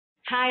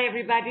Hi,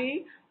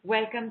 everybody.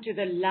 Welcome to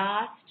the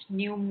last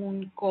new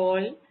moon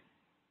call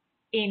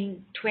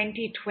in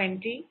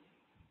 2020.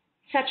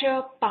 Such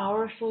a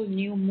powerful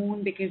new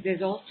moon because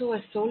there's also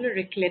a solar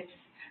eclipse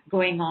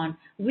going on.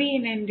 We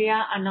in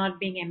India are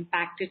not being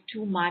impacted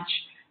too much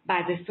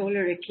by the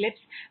solar eclipse,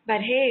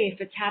 but hey,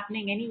 if it's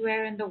happening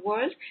anywhere in the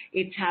world,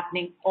 it's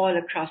happening all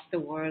across the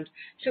world.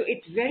 So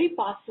it's very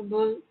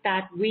possible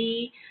that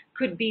we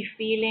could be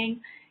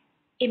feeling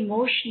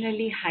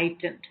emotionally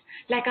heightened.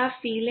 Like our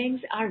feelings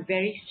are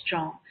very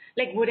strong.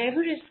 Like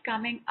whatever is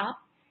coming up,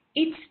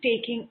 it's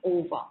taking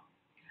over.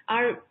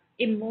 Our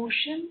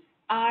emotions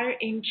are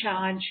in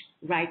charge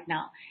right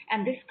now.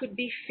 And this could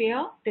be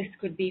fear, this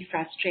could be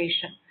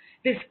frustration,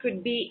 this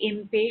could be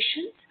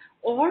impatience,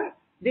 or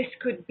this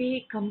could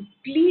be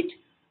complete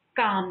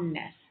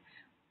calmness.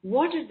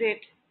 What is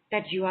it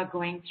that you are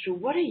going through?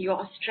 What are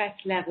your stress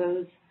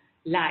levels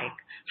like?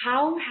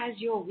 How has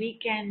your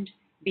weekend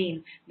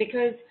been?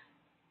 Because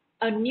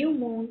a new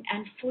moon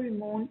and full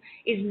moon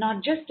is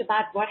not just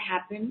about what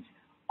happens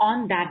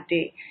on that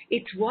day.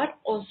 It's what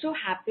also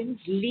happens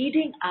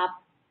leading up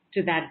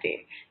to that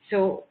day.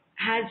 So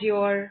has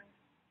your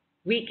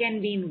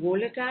weekend been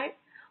volatile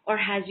or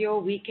has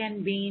your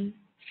weekend been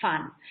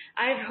fun?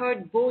 I've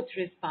heard both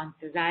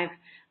responses.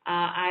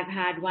 I've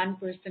had one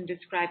person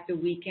describe the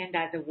weekend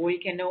as a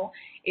volcano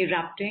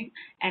erupting,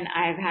 and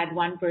I've had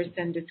one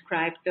person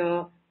describe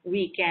the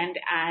weekend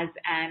as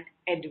an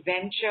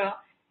adventure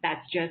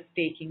that's just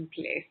taking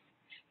place.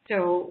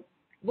 So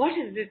what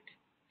is it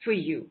for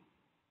you?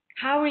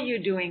 How are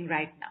you doing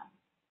right now?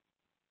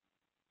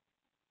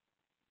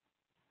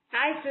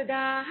 Hi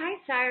Sudha, hi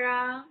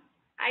Sarah,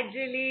 hi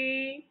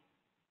Julie,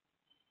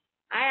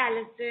 hi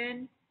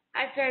Allison,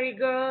 hi Fairy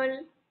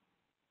Girl.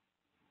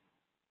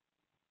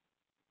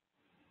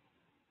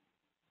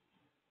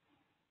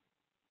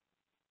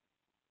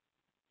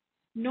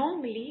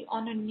 Normally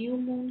on a new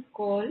moon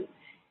call,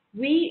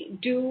 we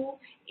do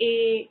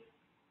a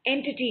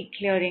entity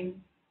clearing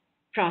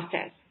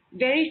process.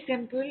 Very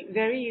simple,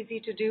 very easy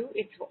to do.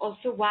 It's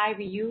also why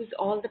we use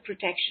all the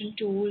protection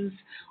tools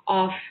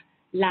of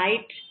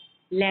light,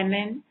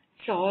 lemon,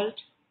 salt,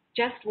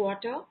 just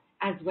water,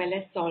 as well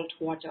as salt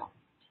water.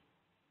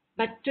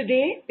 But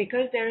today,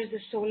 because there is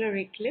a solar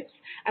eclipse,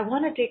 I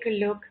want to take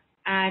a look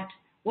at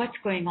what's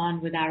going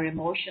on with our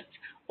emotions.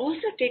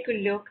 Also take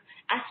a look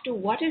as to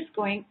what is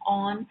going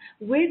on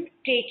with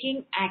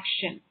taking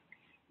action.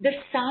 The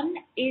sun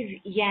is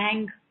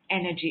yang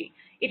energy.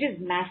 It is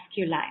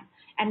masculine.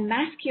 And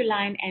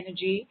masculine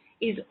energy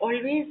is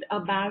always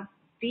about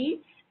the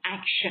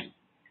action,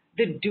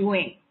 the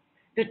doing,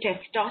 the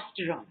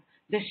testosterone,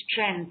 the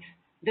strength,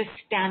 the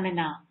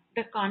stamina,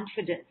 the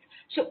confidence.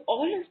 So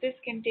all of this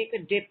can take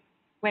a dip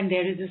when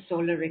there is a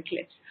solar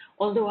eclipse.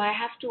 Although I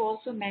have to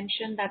also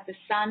mention that the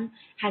sun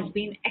has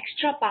been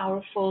extra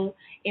powerful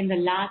in the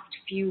last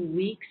few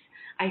weeks,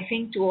 I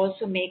think to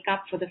also make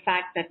up for the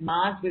fact that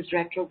Mars was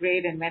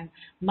retrograde, and when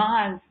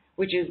Mars,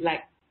 which is like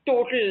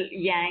total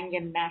yang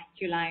and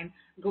masculine,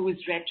 goes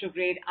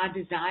retrograde, our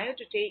desire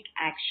to take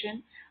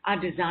action, our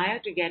desire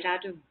to get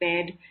out of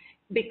bed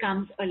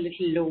becomes a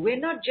little low. We're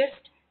not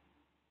just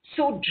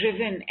so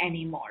driven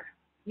anymore.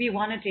 We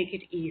want to take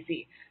it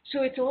easy.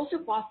 So it's also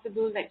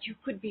possible that you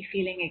could be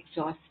feeling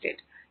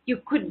exhausted. You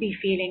could be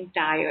feeling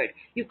tired.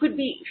 You could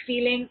be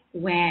feeling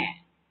where.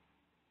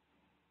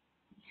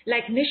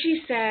 Like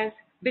Nishi says,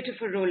 bit of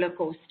a roller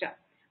coaster.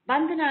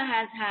 Vandana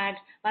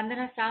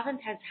Savant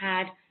has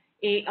had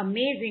an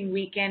amazing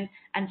weekend,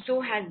 and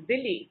so has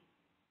Billy.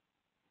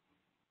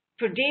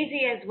 For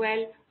Daisy as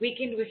well,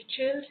 weekend was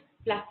chilled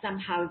plus some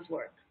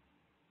housework.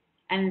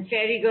 And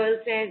Fairy Girl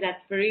says, that's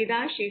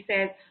Farida. She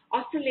says,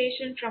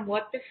 oscillation from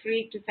what the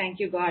freak to thank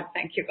you God,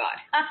 thank you God.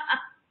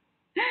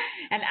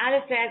 And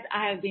Alice says,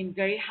 I have been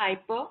very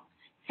hyper,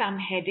 some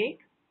headache.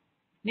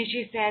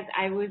 Nishi says,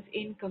 I was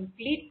in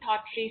complete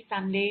thought-free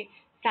Sunday,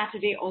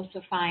 Saturday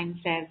also fine,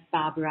 says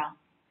Barbara.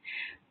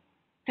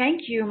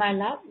 Thank you, my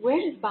love. Where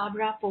is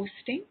Barbara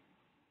posting?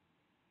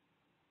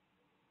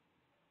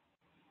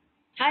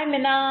 Hi,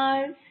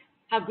 Minaz.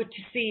 How good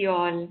to see you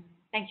all.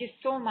 Thank you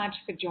so much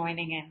for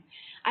joining in.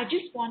 I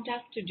just want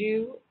us to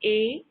do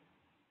a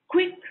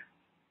quick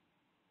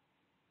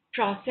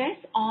process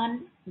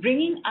on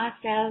bringing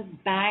ourselves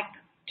back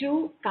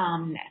to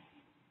calmness.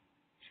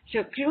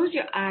 So close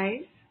your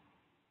eyes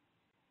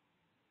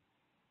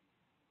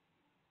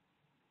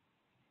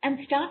and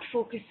start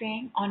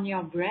focusing on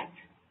your breath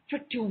for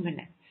 2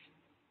 minutes.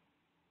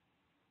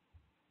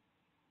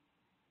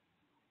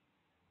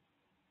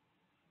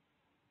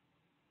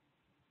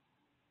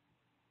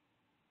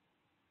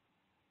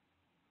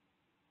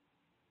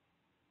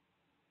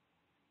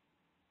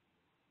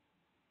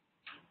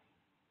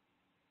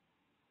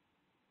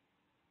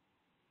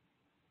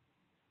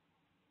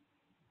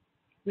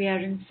 We are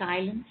in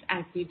silence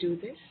as we do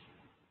this.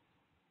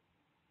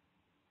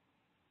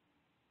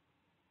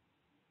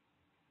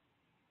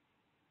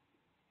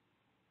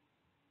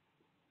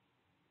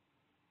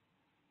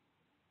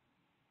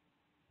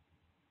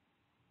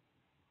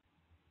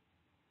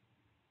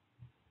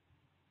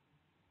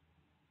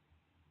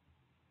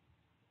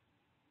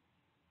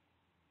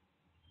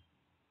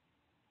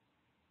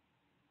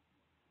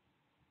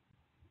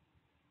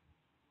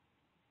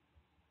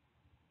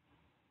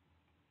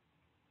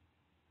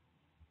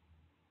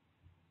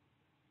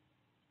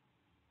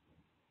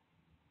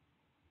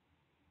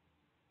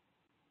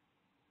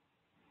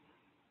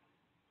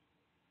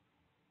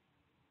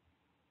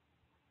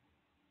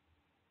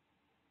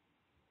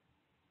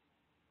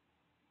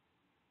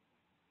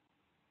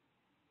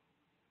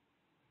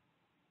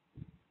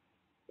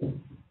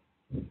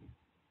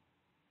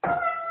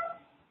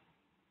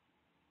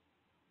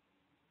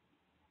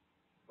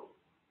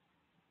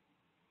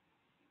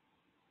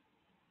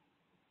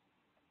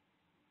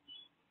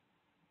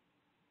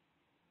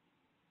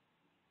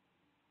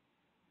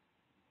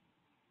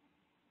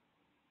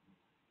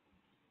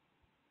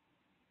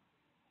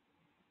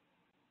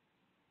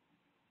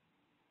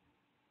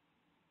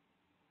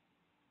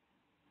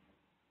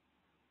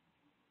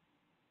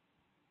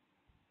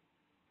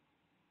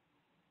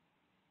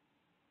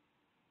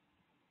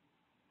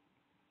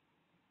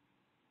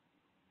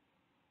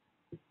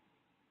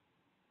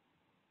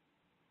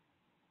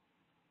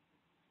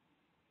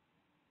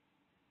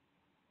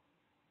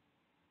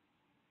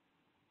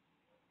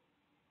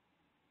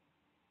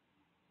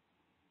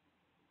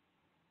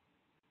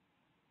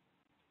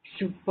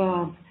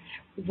 Superb.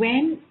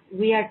 When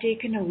we are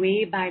taken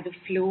away by the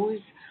flows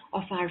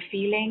of our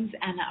feelings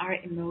and our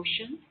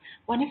emotions,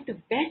 one of the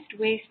best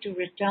ways to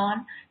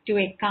return to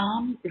a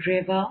calm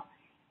river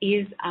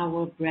is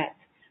our breath.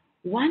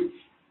 Once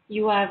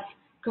you have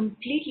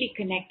completely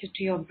connected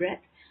to your breath,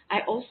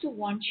 I also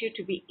want you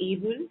to be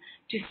able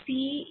to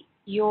see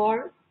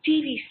your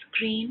TV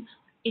screen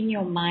in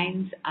your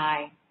mind's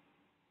eye.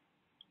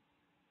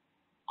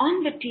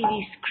 On the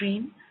TV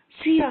screen,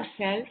 see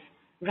yourself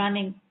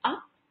running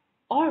up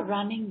or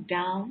running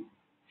down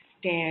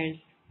stairs.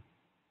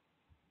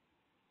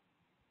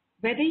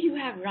 Whether you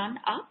have run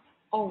up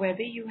or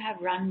whether you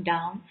have run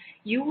down,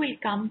 you will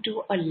come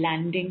to a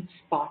landing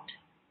spot.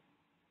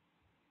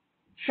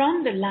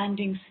 From the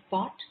landing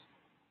spot,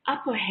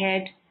 up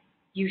ahead,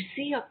 you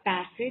see a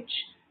passage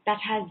that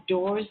has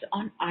doors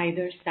on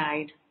either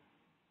side.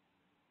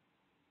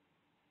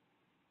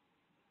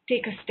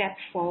 Take a step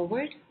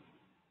forward,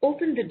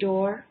 open the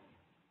door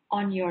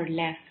on your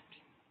left.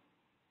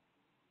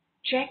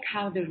 Check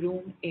how the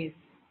room is.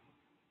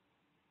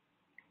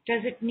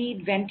 Does it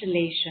need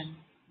ventilation?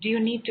 Do you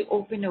need to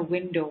open a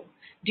window?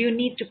 Do you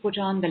need to put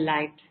on the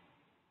light?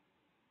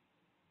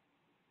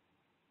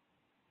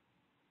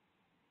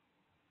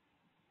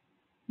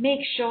 Make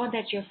sure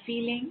that you're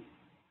feeling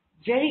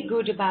very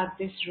good about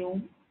this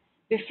room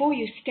before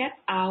you step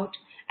out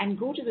and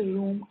go to the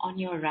room on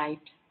your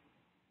right.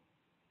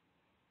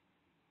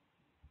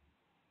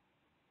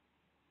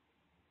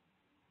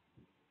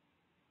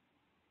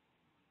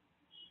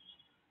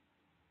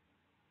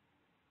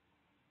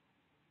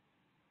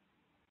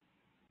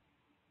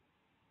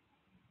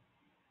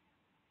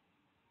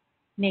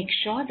 Make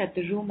sure that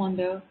the room on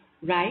the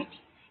right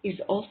is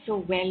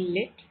also well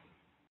lit,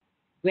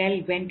 well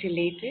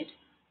ventilated.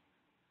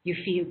 You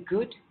feel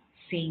good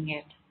seeing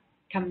it.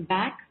 Come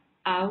back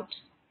out,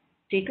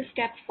 take a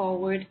step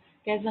forward.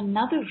 There's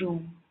another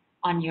room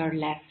on your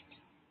left.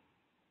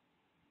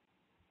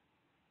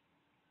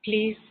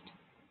 Please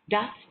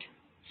dust,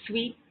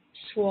 sweep,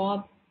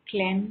 swab,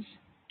 cleanse,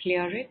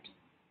 clear it.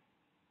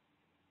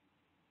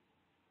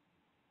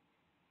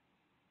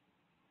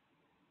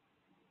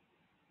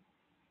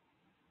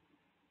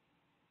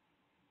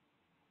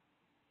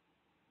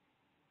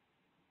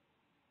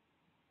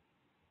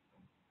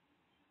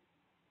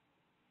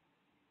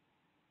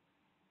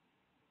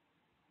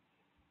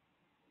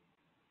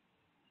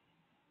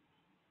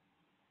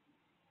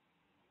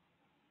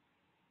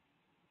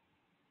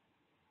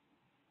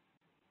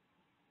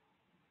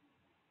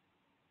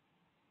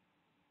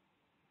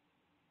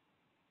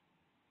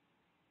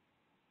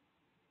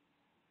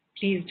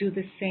 Please do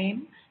the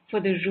same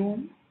for the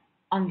room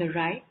on the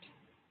right.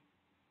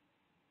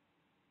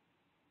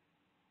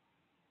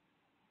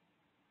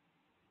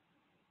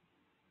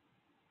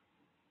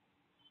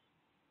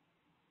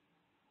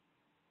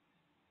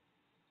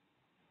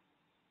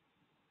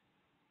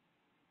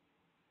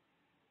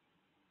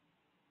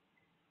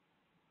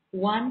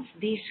 Once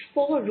these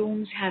 4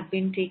 rooms have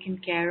been taken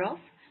care of,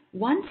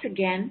 once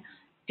again,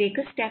 take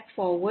a step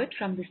forward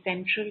from the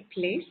central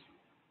place.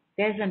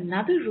 There's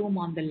another room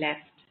on the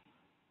left.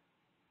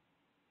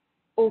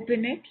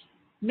 Open it.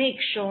 Make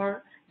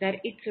sure that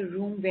it's a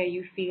room where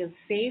you feel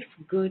safe,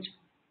 good,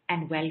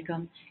 and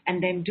welcome.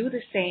 And then do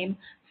the same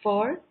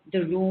for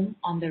the room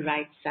on the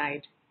right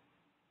side.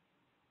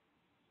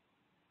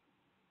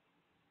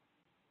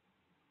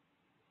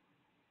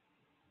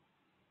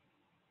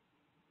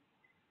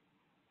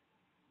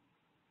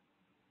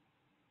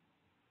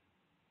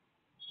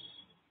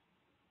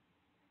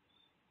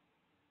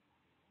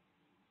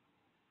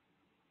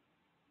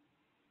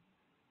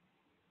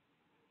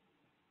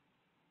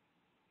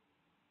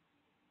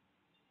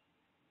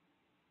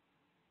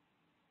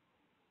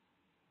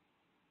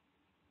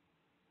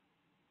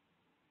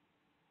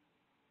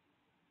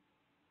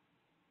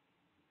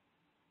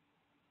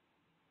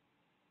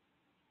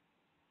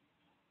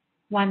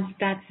 Once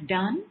that's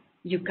done,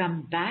 you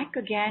come back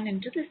again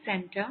into the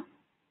center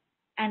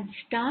and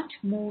start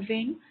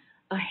moving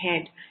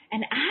ahead.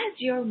 And as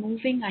you're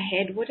moving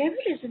ahead, whatever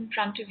is in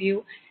front of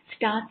you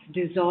starts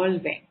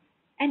dissolving.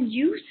 And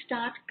you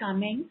start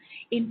coming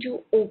into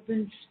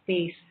open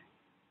space,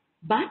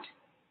 but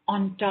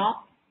on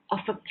top of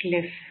a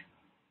cliff.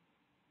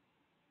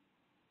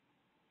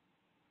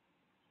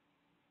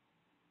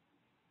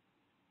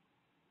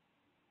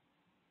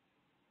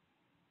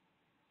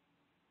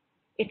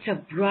 It's a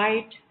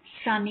bright,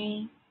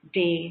 sunny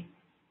day,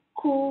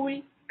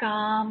 cool,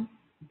 calm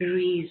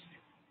breeze.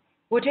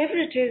 Whatever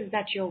it is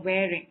that you're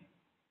wearing,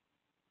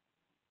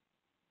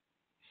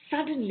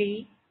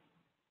 suddenly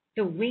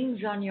the wings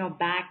on your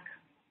back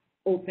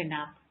open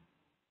up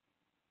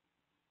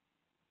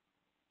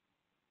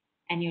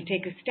and you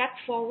take a step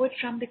forward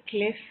from the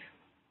cliff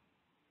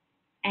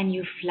and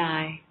you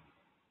fly.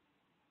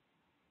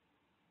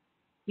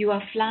 You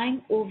are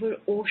flying over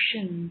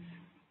oceans,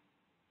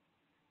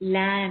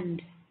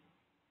 land.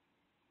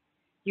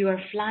 You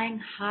are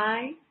flying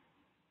high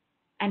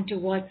and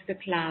towards the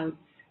clouds.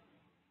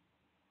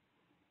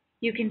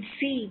 You can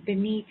see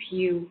beneath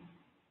you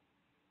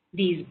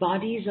these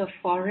bodies of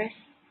forests,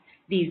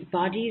 these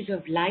bodies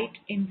of light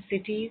in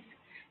cities,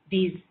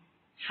 these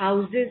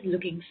houses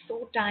looking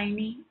so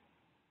tiny,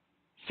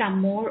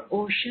 some more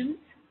oceans,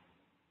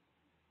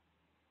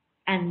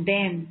 and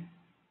then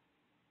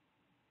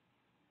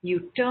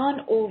you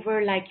turn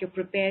over like you're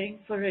preparing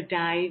for a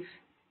dive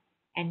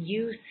and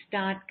you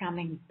start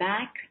coming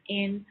back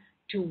in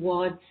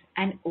towards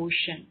an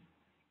ocean.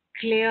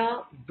 Clear,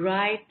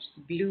 bright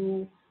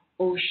blue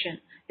ocean.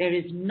 There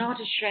is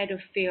not a shred of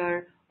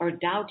fear or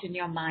doubt in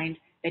your mind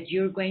that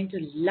you're going to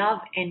love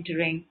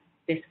entering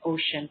this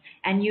ocean.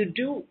 And you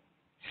do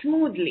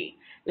smoothly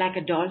like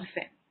a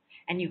dolphin.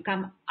 And you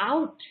come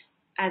out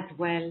as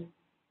well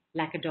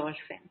like a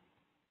dolphin.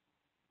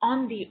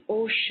 On the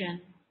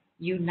ocean,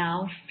 you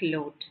now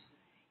float.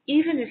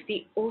 Even if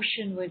the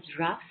ocean was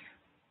rough,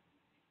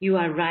 you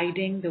are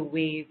riding the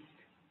waves.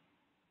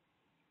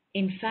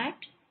 In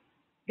fact,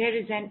 there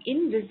is an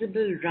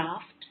invisible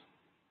raft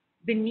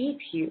beneath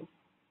you.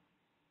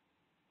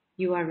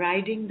 You are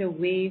riding the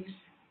waves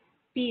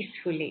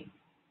peacefully.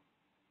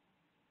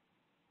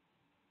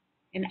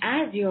 And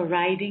as you're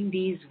riding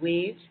these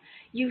waves,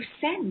 you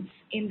sense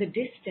in the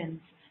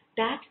distance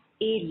that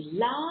a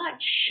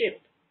large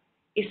ship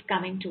is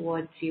coming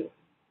towards you.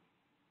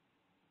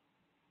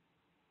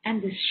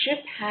 And this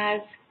ship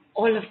has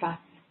all of us.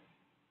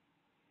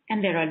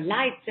 And there are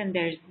lights and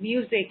there's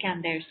music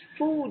and there's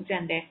foods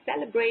and there's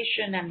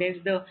celebration and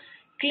there's the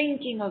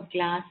clinking of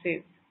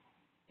glasses.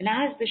 And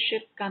as the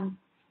ship comes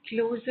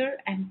closer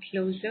and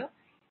closer,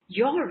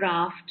 your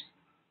raft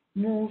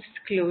moves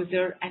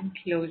closer and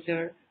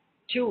closer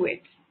to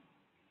it.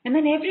 And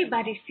then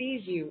everybody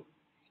sees you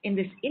in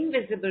this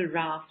invisible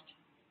raft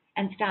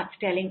and starts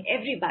telling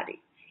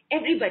everybody.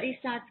 Everybody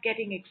starts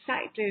getting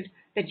excited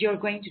that you're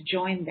going to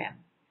join them.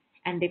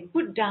 And they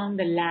put down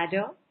the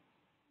ladder.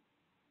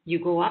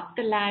 You go up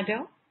the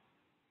ladder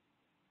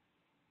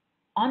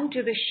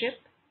onto the ship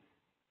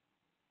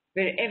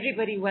where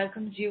everybody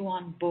welcomes you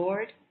on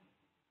board.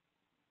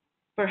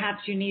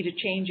 Perhaps you need a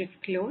change of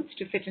clothes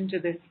to fit into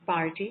this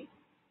party.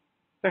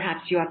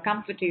 Perhaps you are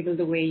comfortable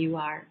the way you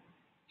are.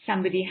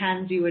 Somebody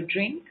hands you a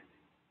drink,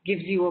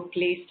 gives you a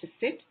place to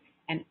sit,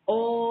 and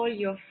all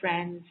your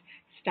friends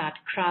start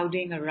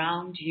crowding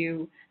around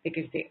you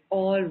because they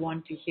all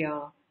want to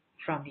hear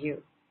from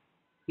you.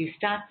 You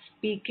start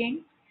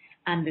speaking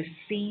and the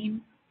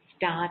scene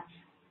starts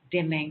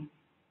dimming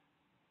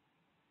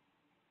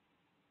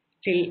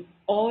till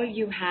all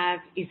you have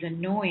is a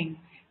knowing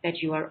that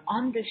you are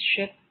on this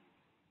ship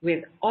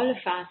with all of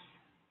us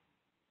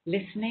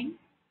listening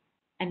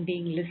and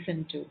being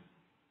listened to,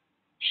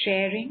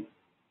 sharing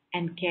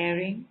and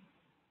caring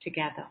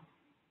together.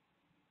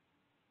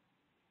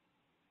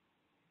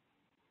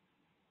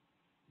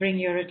 Bring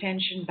your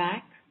attention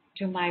back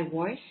to my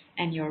voice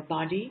and your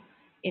body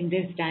in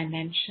this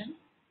dimension.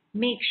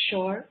 Make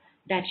sure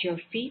that your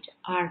feet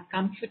are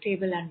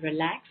comfortable and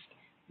relaxed.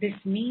 This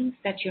means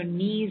that your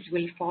knees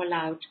will fall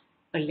out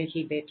a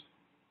little bit.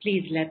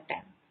 Please let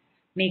them.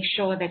 Make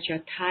sure that your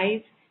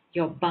thighs,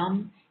 your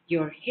bum,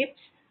 your hips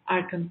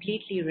are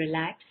completely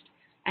relaxed.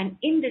 And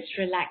in this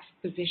relaxed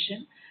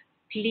position,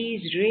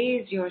 please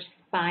raise your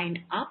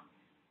spine up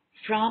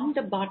from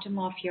the bottom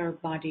of your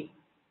body.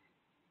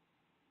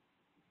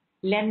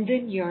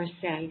 Lengthen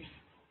yourself.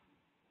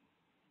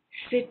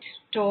 Sit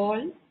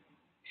tall,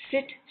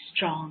 sit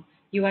strong.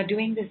 You are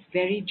doing this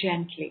very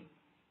gently.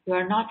 You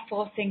are not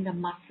forcing the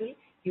muscle,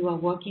 you are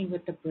working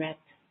with the breath.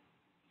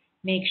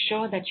 Make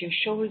sure that your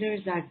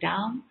shoulders are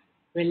down,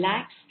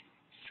 relaxed,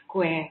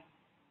 square.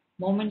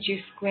 Moment you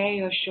square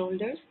your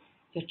shoulders,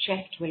 your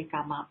chest will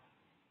come up.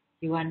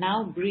 You are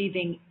now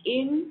breathing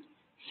in,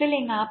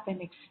 filling up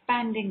and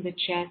expanding the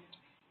chest.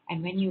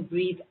 And when you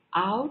breathe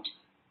out,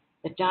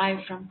 the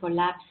diaphragm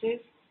collapses,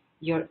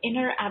 your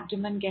inner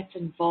abdomen gets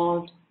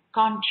involved,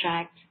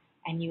 contracts,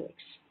 and you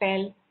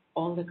expel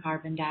all the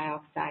carbon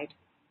dioxide.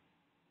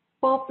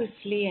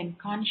 Purposely and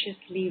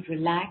consciously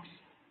relax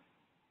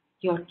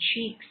your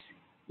cheeks,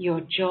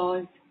 your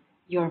jaws,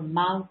 your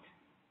mouth,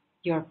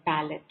 your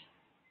palate.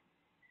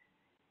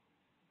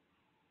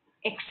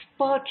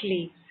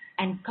 Expertly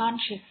and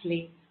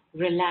consciously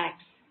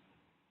relax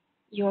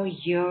your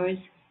ears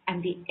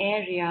and the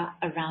area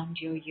around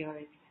your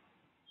ears.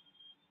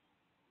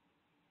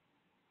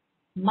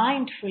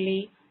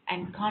 Mindfully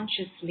and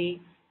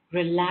consciously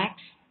relax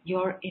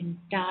your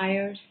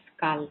entire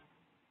skull.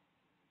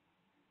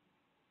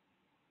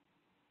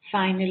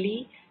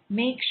 Finally,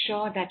 make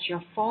sure that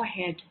your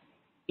forehead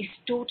is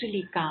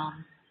totally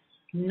calm,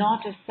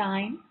 not a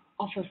sign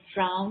of a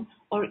frown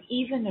or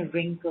even a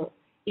wrinkle.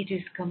 It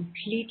is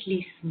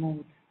completely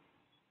smooth.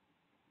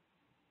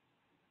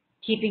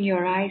 Keeping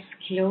your eyes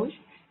closed,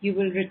 you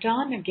will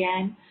return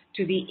again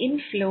to the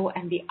inflow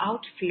and the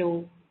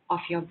outflow of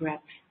your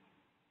breath.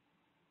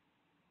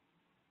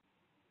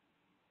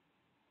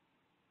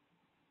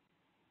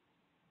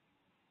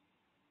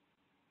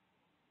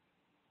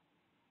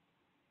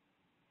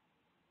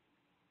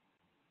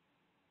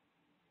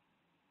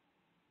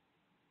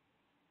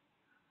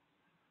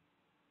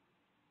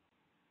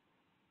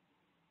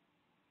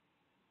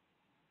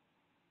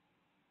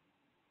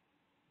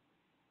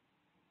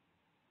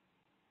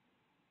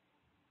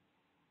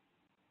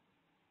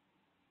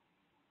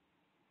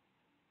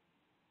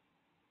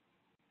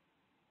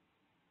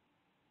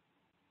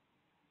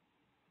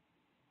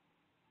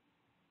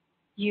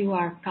 You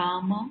are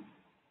calmer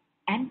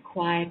and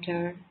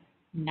quieter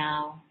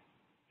now.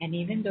 And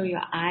even though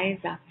your eyes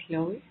are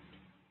closed,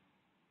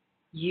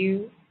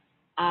 you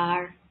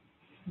are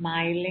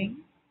smiling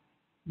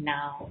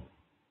now.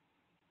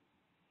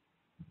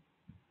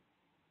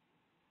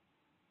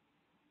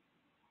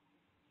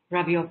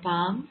 Rub your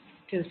palms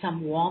till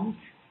some warmth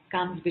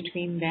comes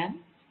between them.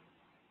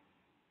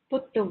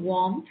 Put the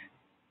warmth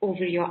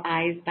over your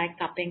eyes by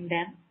cupping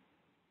them.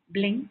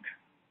 Blink,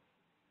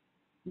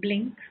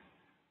 blink,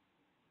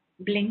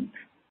 blink.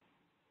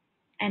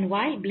 And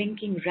while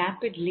blinking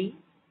rapidly,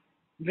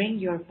 bring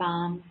your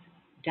palms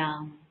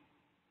down.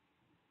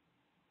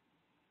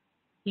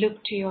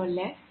 Look to your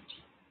left.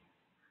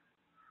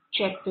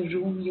 Check the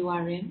room you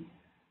are in.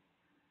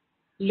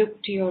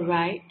 Look to your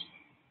right.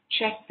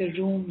 Check the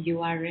room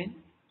you are in.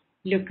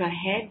 Look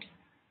ahead.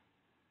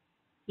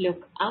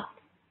 Look up.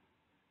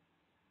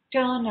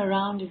 Turn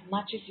around as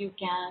much as you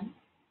can.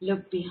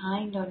 Look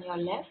behind on your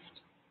left.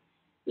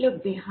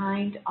 Look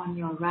behind on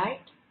your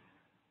right.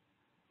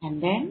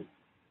 And then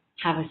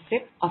have a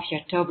sip of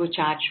your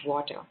turbocharged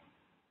water.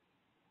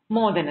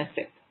 More than a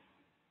sip.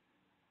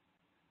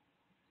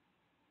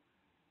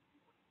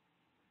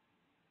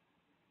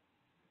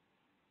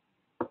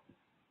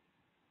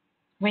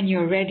 When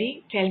you're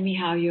ready, tell me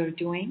how you're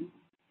doing.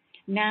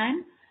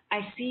 Nan,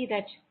 I see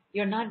that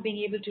you're not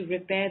being able to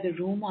repair the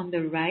room on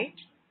the right,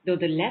 though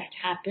the left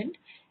happened,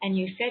 and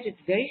you said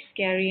it's very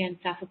scary and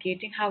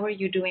suffocating. How are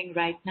you doing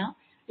right now?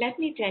 Let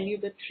me tell you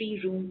the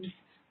 3 rooms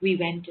we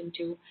went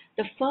into.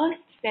 The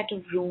first set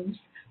of rooms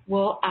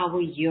were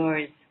our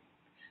ears.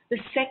 The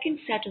second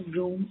set of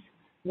rooms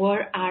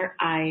were our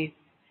eyes.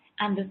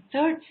 And the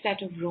third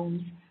set of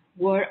rooms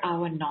were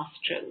our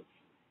nostrils.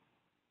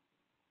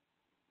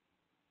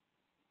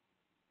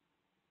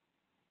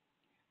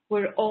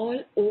 Were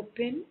all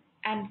open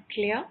and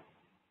clear?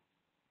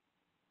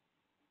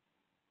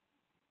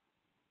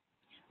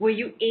 Were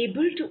you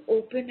able to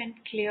open and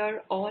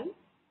clear all?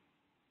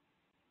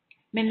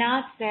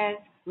 Minaz says,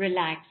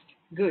 relaxed.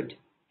 Good.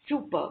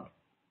 Superb.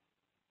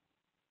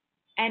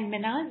 And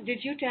Minaz,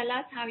 did you tell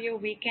us how your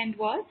weekend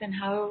was and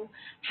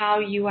how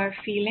you are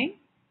feeling?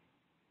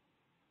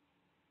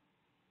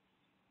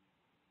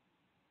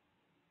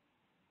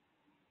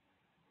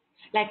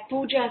 Like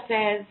Pooja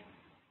says,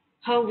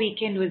 her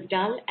weekend was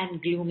dull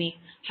and gloomy.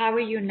 How are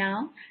you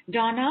now?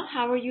 Donna,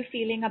 how are you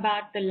feeling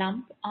about the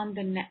lump on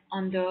the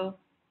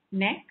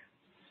neck?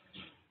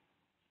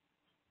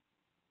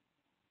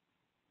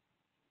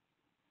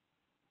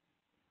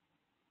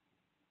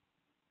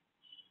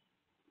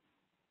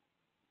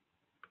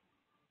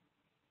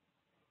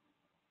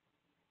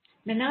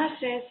 Minaz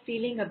says,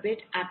 feeling a bit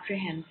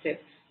apprehensive.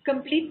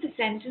 Complete the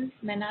sentence,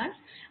 Minaz.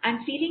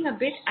 I'm feeling a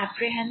bit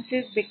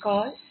apprehensive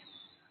because...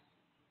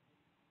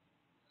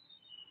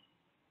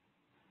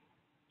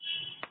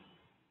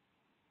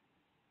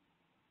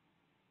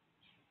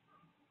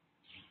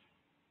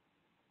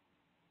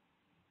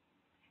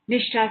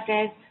 Nishtha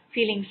says,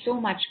 feeling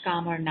so much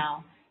calmer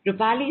now.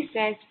 Rupali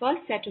says,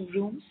 first set of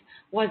rooms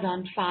was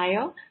on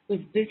fire, was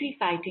busy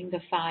fighting the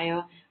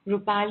fire.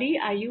 Rupali,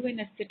 are you in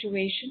a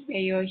situation where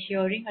you're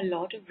hearing a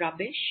lot of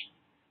rubbish?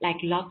 Like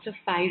lots of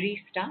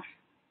fiery stuff?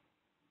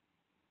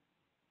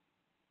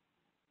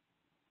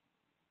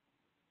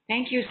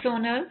 Thank you,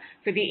 Sonal,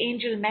 for the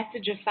angel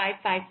message of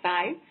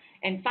 555.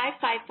 And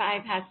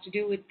 555 has to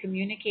do with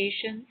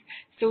communications,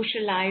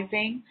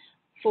 socializing,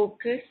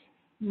 focus,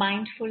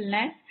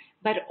 mindfulness,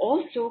 but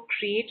also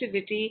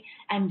creativity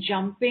and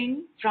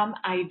jumping from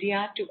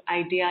idea to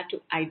idea to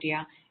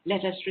idea. Let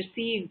us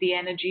receive the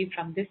energy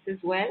from this as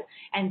well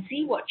and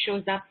see what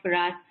shows up for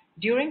us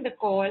during the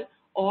call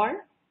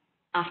or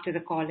after the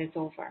call is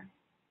over.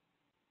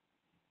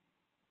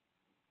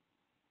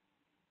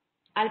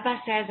 Alpa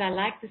says, I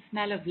like the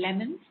smell of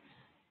lemons,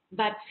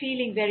 but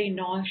feeling very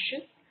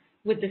nauseous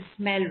with the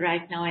smell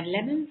right now. And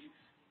lemons,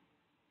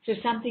 so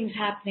something's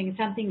happening,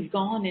 something's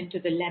gone into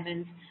the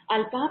lemons.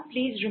 Alpa,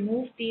 please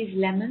remove these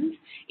lemons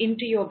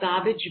into your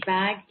garbage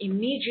bag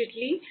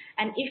immediately.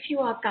 And if you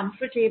are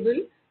comfortable,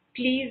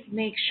 please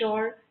make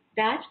sure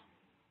that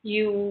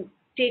you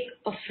take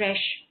a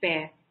fresh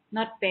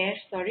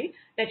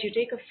that you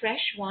take a fresh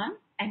one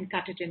and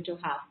cut it into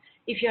half.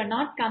 If you're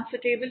not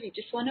comfortable, you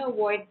just want to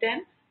avoid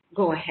them,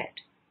 go ahead.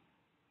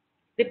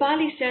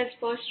 Dipali says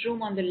first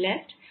room on the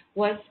left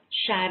was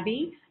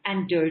shabby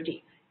and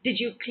dirty. Did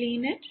you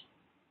clean it?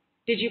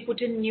 Did you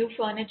put in new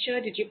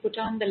furniture? Did you put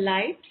on the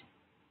light?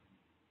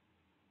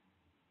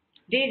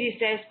 Daisy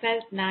says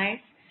felt nice,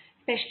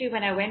 especially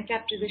when I went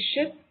up to the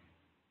ship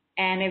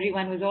and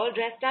everyone was all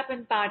dressed up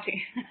and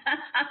partying.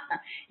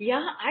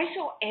 Yeah, I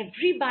saw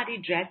everybody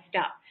dressed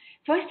up.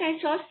 First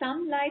I saw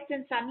some lights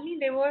and suddenly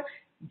there were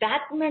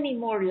that many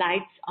more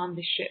lights on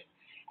the ship.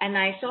 And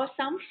I saw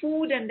some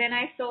food and then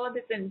I saw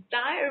this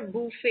entire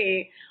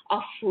buffet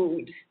of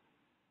food.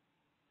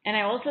 And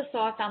I also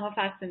saw some of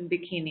us in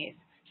bikinis.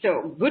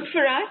 So good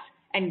for us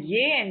and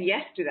yay and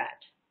yes to that.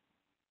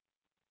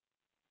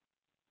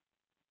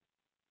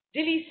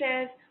 Dilly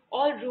says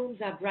all rooms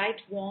are bright,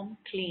 warm,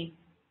 clean.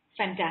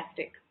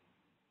 Fantastic.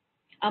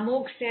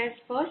 Amog says,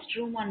 first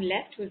room on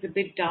left was a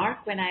bit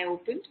dark when I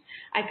opened.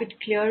 I could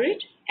clear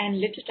it and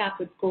lit it up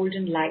with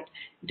golden light.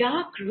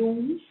 Dark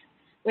rooms,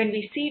 when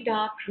we see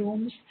dark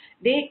rooms,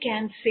 they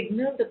can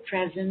signal the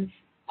presence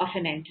of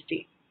an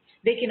entity.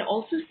 They can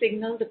also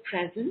signal the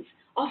presence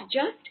of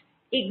just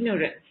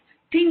ignorance.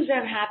 Things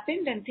have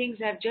happened and things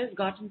have just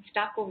gotten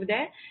stuck over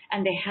there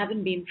and they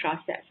haven't been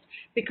processed.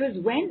 Because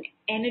when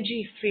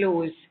energy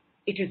flows,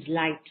 it is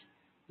light.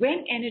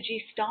 When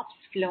energy stops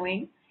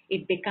flowing,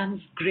 it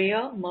becomes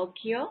grayer,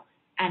 murkier,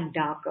 and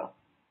darker.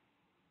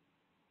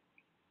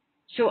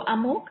 So,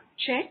 Amok,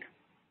 check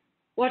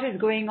what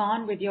is going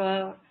on with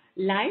your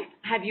life.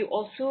 Have you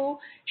also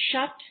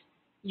shut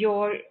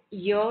your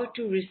ear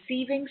to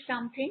receiving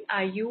something?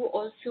 Are you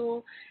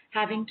also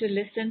having to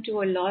listen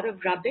to a lot of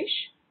rubbish?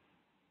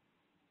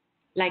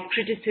 Like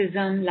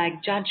criticism,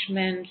 like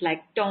judgment,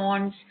 like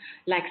taunts,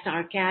 like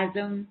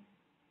sarcasm.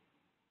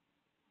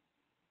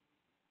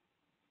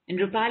 And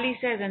Rupali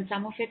says, and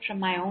some of it from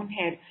my own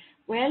head.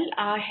 Well,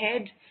 our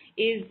head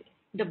is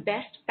the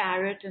best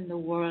parrot in the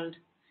world.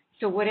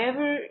 So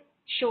whatever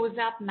shows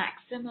up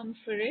maximum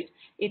for it,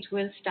 it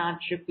will start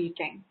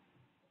repeating.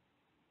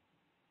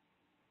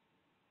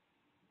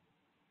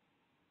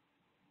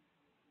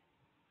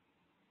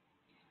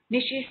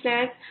 Nishi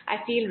says, I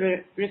feel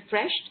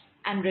refreshed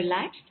and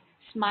relaxed,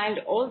 smiled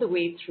all the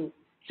way through.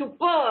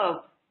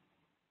 Superb!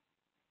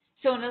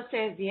 Sonal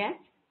says, yes,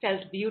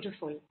 felt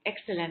beautiful,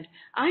 excellent.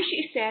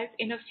 Aishi says,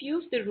 in a few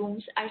of the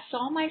rooms, I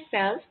saw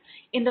myself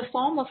in the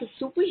form of a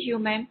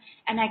superhuman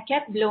and I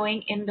kept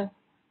blowing in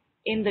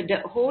the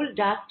whole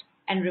dust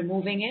and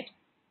removing it.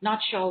 Not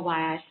sure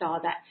why I saw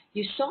that.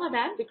 You saw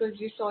that because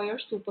you saw your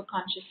super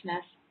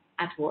consciousness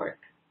at work.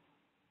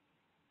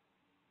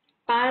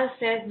 Payal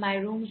says, my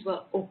rooms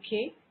were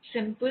okay,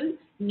 simple,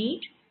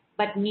 neat,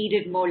 but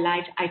needed more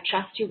light. I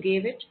trust you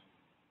gave it,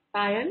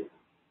 Payal.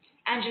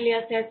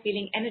 Angelia says,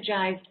 feeling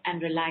energized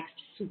and relaxed.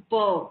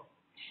 Superb.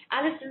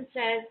 Alison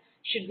says,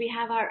 should we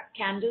have our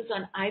candles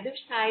on either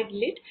side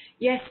lit?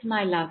 Yes,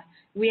 my love.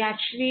 We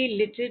actually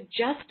lit it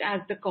just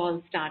as the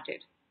call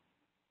started.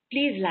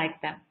 Please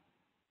light them.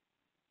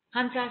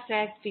 Hansa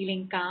says,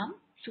 feeling calm.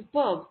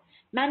 Superb.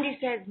 Mandy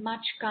says,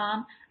 much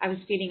calm. I was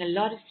feeling a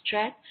lot of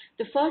stress.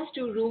 The first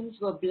two rooms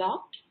were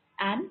blocked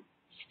and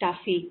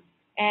stuffy.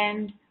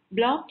 And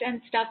blocked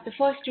and stuffed, the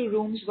first two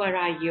rooms were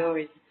our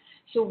ears.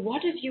 So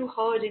what have you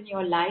heard in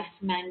your life,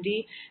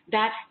 Mandy,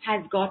 that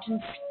has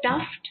gotten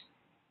stuffed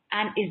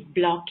and is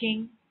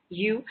blocking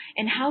you?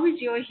 And how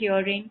is your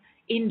hearing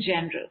in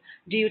general?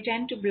 Do you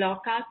tend to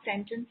block out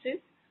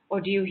sentences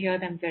or do you hear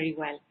them very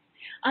well?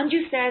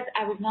 Anju says,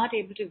 I was not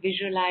able to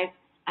visualize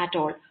at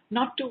all.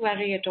 Not to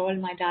worry at all,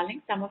 my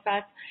darling. Some of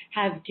us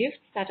have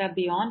gifts that are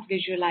beyond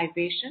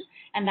visualization,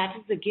 and that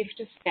is the gift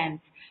of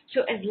sense.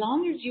 So as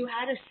long as you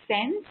had a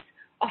sense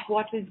of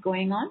what was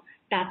going on,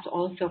 that's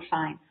also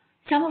fine.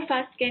 Some of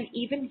us can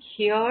even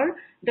hear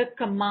the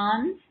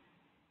commands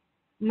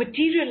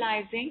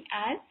materializing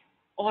as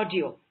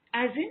audio,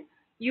 as in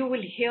you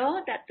will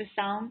hear that the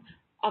sound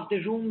of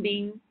the room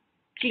being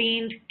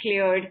cleaned,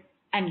 cleared,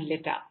 and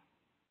lit up.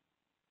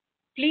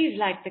 Please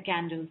light the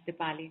candles,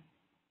 Dipali.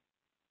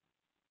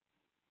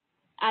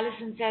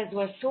 Alison says,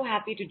 was so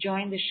happy to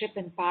join the ship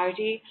and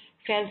party,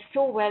 felt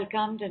so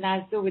welcomed and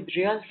as though with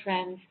real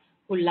friends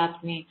who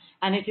loved me.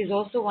 And it is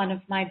also one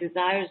of my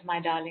desires, my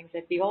darlings,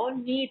 that we all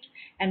meet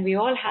and we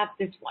all have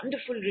this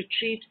wonderful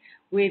retreat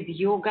with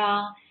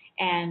yoga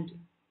and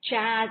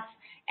chats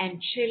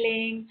and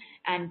chilling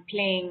and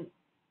playing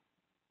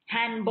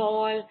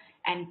handball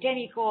and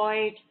tennis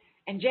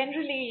and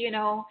generally,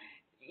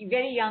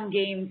 very young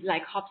games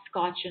like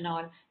hopscotch and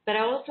all. But I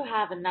also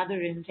have another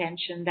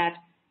intention that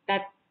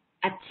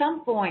at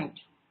some point,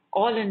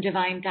 all in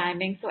divine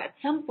timing, so at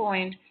some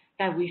point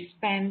that we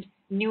spend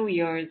New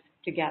Year's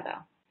together,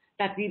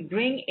 that we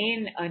bring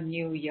in a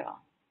new year,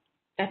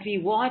 that we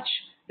watch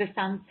the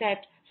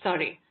sunset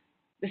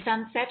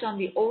on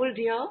the old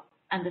year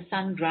and the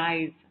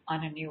sunrise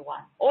on a new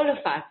one. All of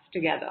us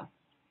together.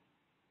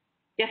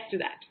 Yes to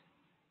that.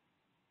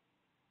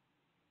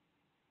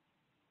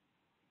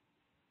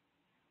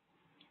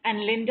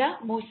 And Linda,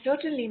 most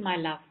certainly, my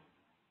love.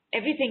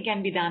 Everything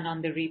can be done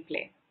on the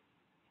replay.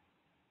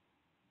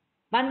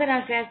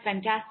 Vandana says,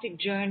 fantastic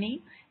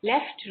journey.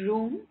 Left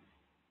room.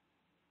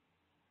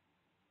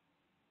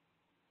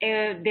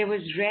 There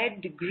was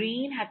red,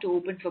 green, had to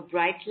open for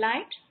bright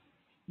light.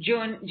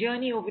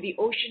 Journey over the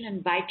ocean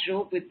in white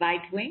robe with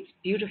white wings.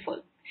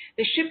 Beautiful.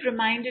 The ship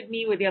reminded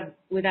me with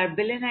our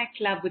billionaire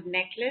club with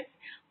necklace,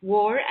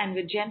 wore, and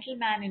with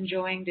gentleman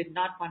enjoying, did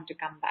not want to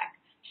come back.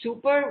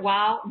 Super,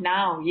 wow,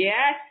 now,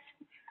 yes,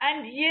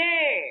 and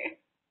yay.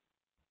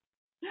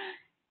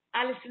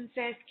 Alison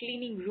says,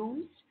 cleaning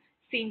rooms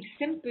seemed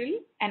simple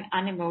and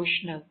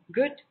unemotional.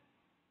 Good.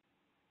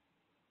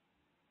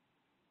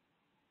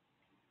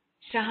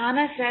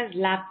 Sahana says,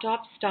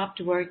 laptop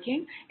stopped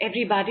working.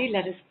 Everybody,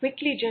 let us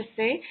quickly just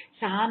say,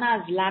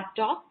 Sahana's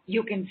laptop,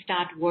 you can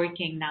start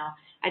working now.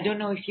 I don't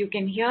know if you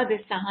can hear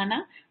this,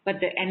 Sahana, but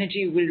the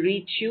energy will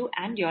reach you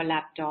and your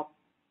laptop.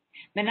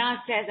 Minaz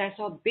says, I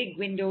saw big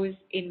windows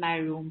in my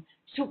room.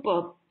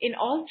 Superb. In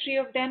all three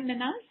of them,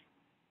 Minaz?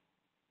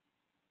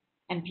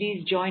 And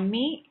please join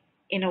me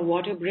in a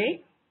water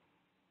break.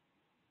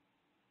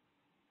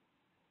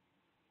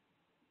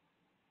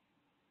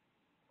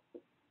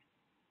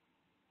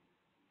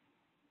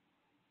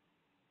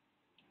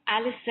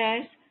 Alice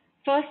says,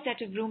 first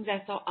set of rooms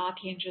I saw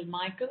Archangel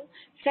Michael,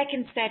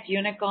 second set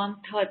Unicorn,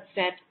 third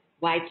set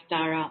White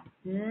Tara.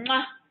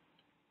 Mwah!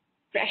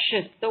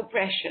 Precious, so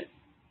precious.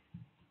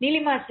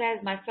 Nilima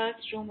says, my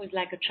first room was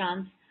like a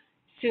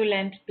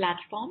translucent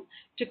platform.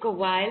 Took a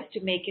while to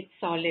make it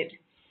solid.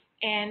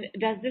 And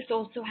does this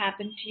also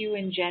happen to you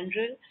in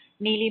general,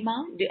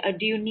 Nilima?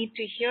 Do you need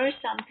to hear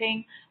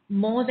something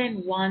more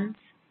than once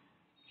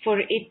for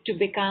it to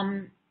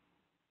become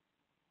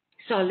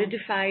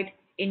solidified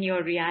in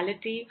your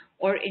reality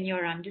or in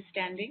your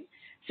understanding?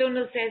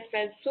 Sonal says,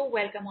 felt so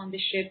welcome on the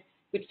ship,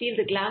 could feel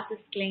the glasses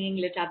clinging,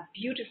 lit up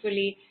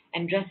beautifully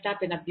and dressed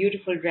up in a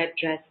beautiful red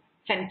dress.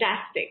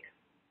 Fantastic.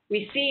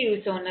 We see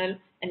you, Sonal,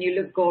 and you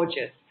look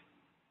gorgeous.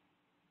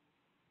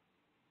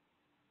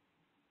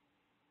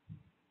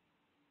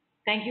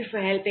 Thank you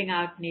for helping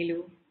out,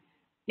 Nilu.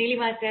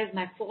 Nilima says,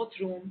 my fourth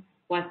room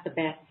was the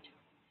best.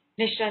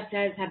 Nishra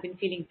says, have been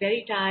feeling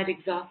very tired,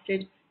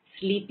 exhausted,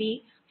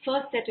 sleepy.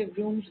 First set of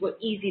rooms were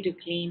easy to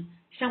clean,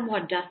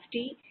 somewhat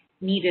dusty,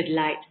 needed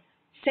light.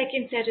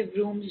 Second set of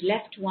rooms,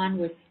 left one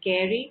was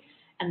scary,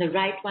 and the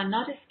right one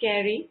not as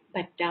scary,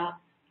 but dark,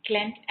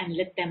 cleansed and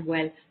lit them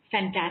well.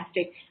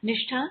 Fantastic.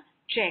 Nishtha,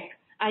 check.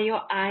 Are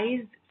your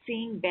eyes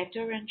seeing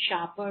better and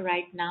sharper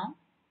right now?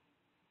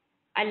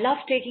 I love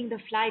taking the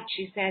flight,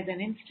 she says,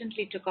 and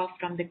instantly took off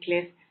from the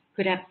cliff.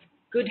 Could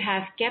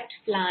have kept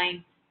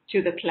flying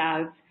to the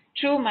clouds.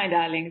 True, my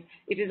darlings.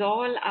 It is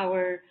all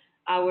our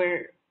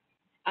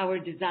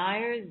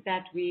desires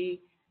that we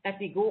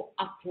go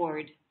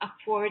upwards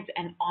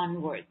and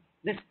onwards.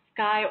 The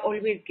sky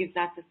always gives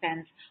us a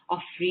sense of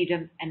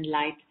freedom and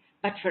light.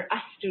 But for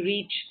us to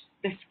reach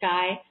the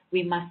sky,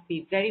 we must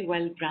be very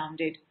well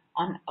grounded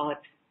on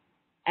earth.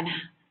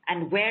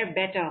 And where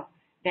better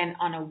than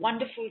on a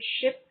wonderful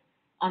ship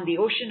on the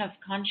ocean of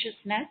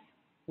consciousness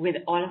with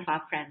all of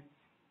our friends.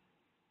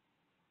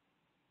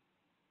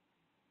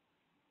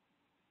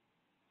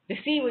 The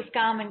sea was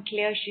calm and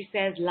clear, she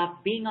says.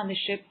 Loved being on the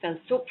ship, felt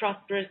so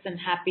prosperous and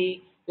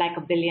happy, like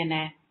a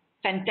billionaire.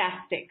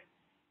 Fantastic.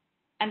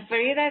 And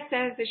Farida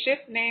says the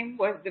ship name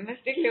was the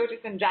Mystic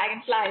Lotus and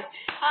Dragonflies.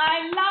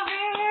 I love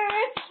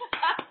it!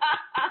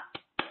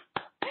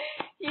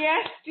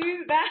 Yes,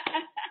 do that.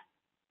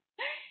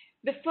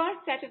 The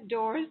first set of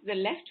doors, the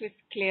left was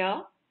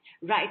clear,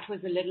 right was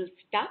a little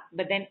stuck,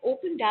 but then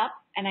opened up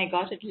and I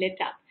got it lit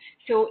up.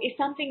 So is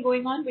something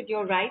going on with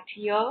your right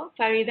here,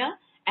 Farida?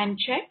 And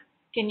check.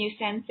 Can you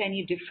sense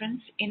any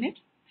difference in it?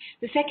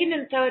 The second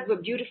and third were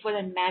beautiful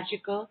and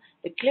magical.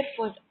 The cliff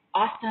was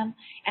awesome,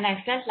 and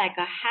I felt like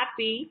a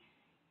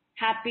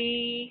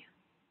happy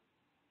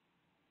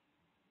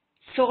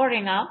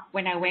soaring up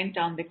when I went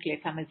down the cliff.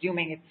 I'm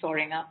assuming it's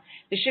soaring up.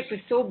 The ship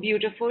was so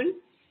beautiful,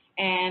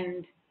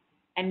 and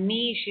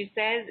me, she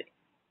says,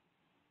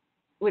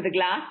 with a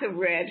glass of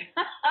red.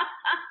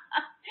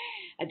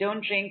 I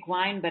don't drink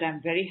wine, but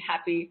I'm very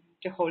happy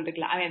to hold a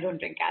glass. I mean, I don't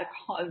drink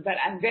alcohol, but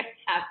I'm very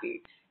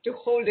happy to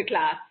hold a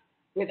glass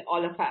with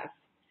all of us.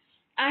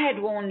 I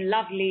had worn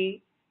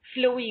lovely,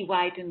 flowy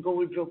white and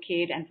gold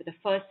brocade, and for the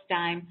first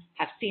time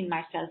have seen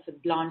myself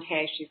with blonde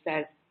hair. She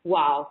says,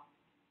 wow,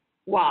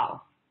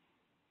 wow.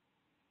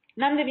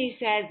 Nandini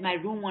says, my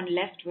room on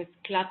left was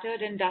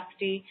cluttered and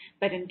dusty,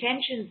 but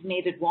intentions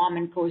made it warm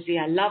and cozy.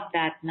 I love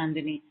that,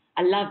 Nandini.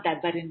 I love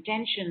that, but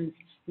intentions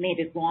made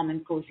it warm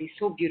and cozy.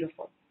 So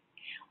beautiful.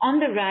 On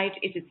the right,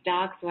 it is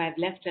dark, so I've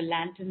left a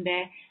lantern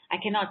there. I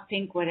cannot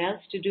think what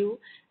else to do.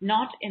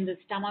 Not in the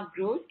stomach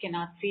growth,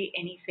 cannot see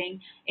anything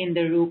in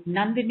the roof.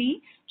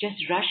 Nandini, just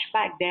rush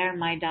back there,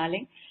 my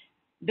darling.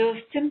 The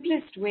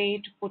simplest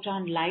way to put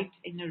on light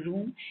in a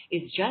room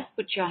is just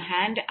put your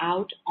hand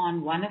out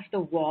on one of the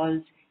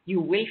walls.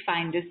 You will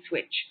find a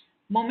switch.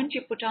 Moment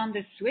you put on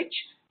the switch,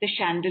 the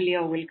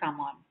chandelier will come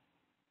on.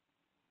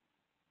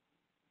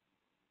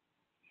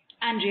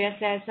 Andrea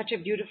says, such a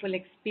beautiful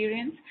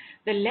experience.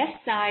 The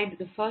left side,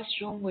 the first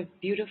room was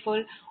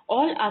beautiful.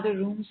 All other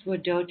rooms were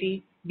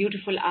dirty,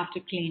 beautiful after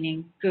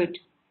cleaning. Good.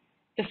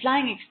 The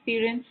flying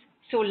experience,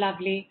 so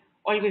lovely.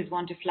 Always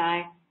want to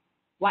fly.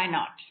 Why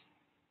not?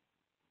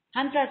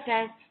 Hansa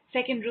says,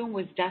 second room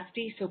was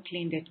dusty, so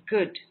cleaned it.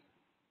 Good.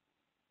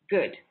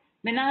 Good.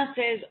 Minaz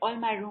says, all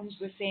my rooms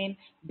were same,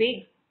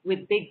 big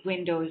with big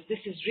windows. This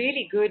is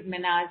really good,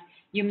 Minaz.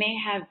 You may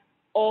have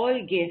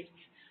all gifts.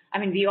 I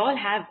mean, we all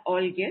have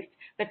all gifts,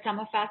 but some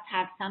of us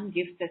have some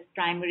gifts as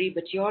primary,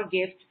 but your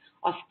gift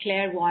of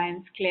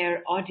clairvoyance,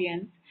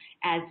 clairaudience,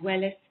 as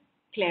well as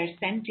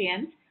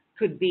clairsentience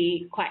could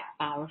be quite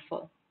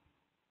powerful.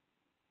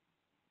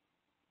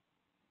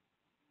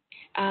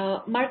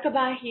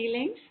 Markaba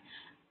Healings,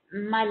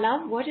 my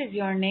love, what is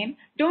your name?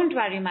 Don't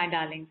worry, my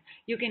darlings.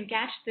 You can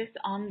catch this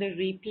on the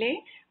replay.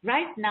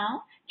 Right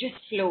now, just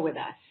flow with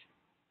us.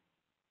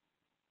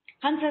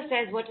 Hansa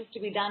says, what is to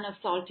be done of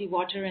salty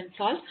water and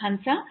salt?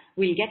 Hansa,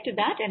 we'll get to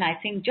that in I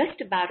think just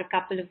about a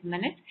couple of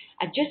minutes.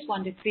 I just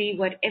want to see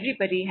what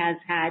everybody has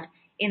had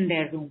in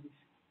their rooms.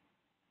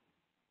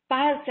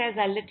 Payal says,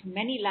 I lit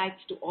many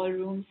lights to all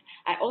rooms.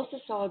 I also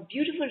saw a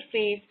beautiful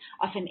face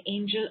of an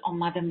angel or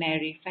Mother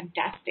Mary.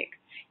 Fantastic.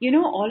 You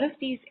know, all of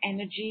these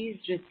energies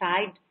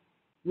reside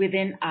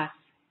within us.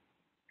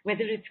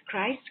 Whether it's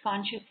Christ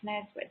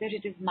consciousness, whether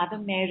it is Mother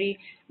Mary,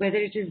 whether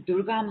it is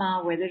Durga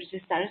Ma, whether it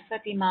is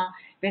Saraswati Ma,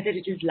 whether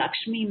it is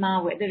Lakshmi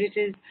Ma, whether it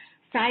is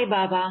Sai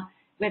Baba,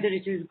 whether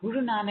it is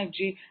Guru Nanak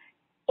Ji,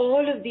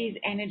 all of these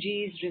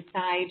energies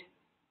reside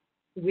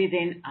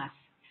within us.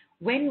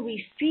 When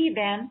we see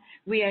them,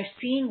 we are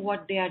seeing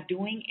what they are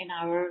doing in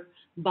our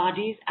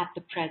bodies at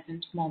the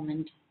present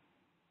moment.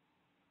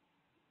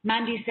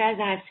 Mandy says,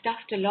 I have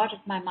stuffed a lot of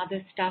my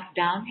mother's stuff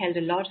down, held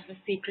a lot of her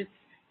secrets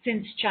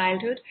since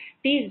childhood.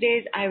 These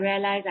days, I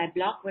realize I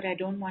block what I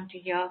don't want to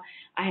hear.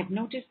 I have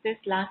noticed this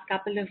last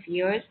couple of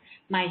years,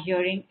 my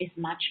hearing is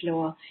much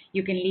lower.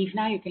 You can leave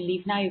now, you can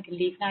leave now, you can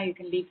leave now, you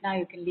can leave now,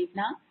 you can leave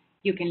now,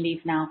 you can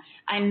leave now.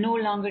 I no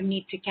longer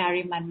need to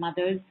carry my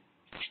mother's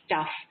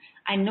stuff.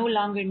 I no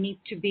longer need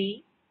to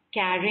be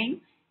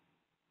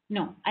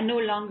I no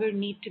longer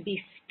need to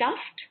be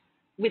stuffed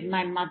with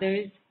my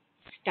mother's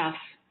stuff.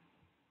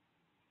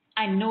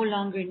 I no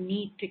longer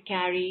need to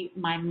carry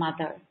my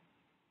mother.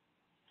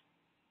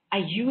 I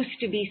used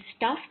to be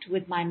stuffed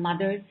with my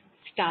mother's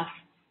stuff.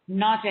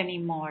 Not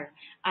anymore.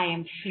 I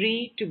am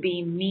free to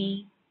be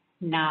me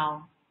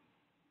now.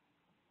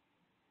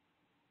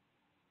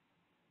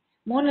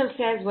 Monal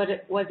says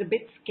was a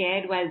bit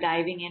scared while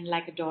diving in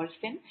like a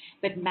dolphin,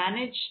 but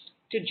managed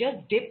to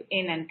just dip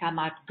in and come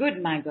out.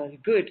 Good, my girl,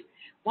 good.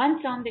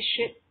 Once on the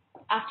ship,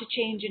 after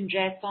change in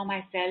dress, saw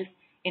myself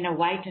in a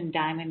white and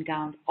diamond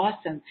gown.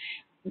 Awesome.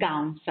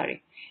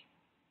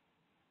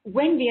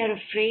 When we are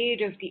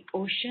afraid of the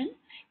ocean,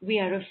 we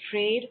are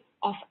afraid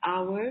of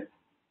our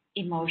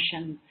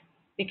emotions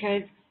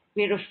because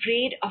we're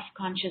afraid of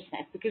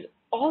consciousness, because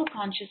all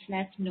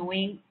consciousness,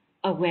 knowing,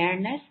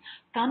 awareness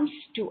comes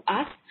to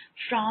us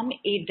from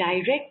a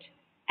direct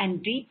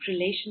and deep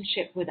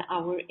relationship with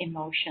our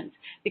emotions,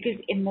 because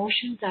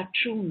emotions are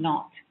true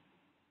not.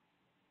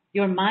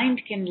 Your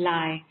mind can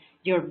lie,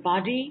 your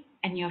body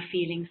and your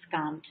feelings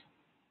can't.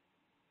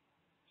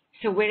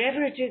 So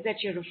wherever it is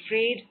that you're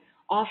afraid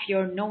of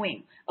your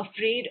knowing,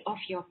 afraid of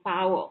your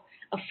power,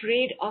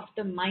 afraid of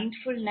the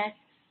mindfulness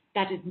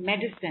that is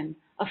medicine,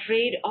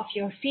 afraid of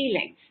your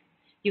feelings,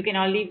 you can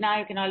all leave now,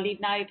 you can all leave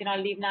now, you can all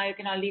leave now, you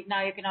can all leave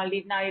now, you can all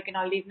leave now, you can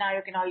all leave now,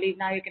 you can all leave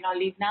now, you can all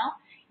leave now.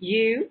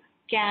 You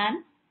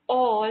can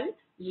all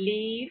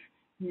leave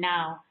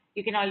now.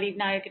 You can all leave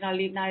now, you can all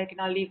leave now, you can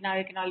all leave now,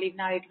 you can all leave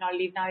now, you can all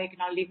leave now, you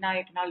can all leave now,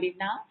 you can all leave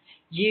now.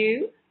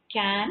 You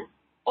can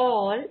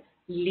all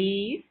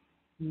leave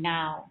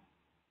now.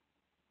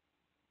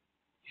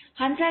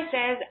 Hansa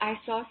says, I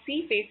saw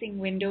sea-facing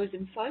windows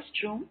in first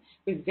room,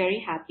 was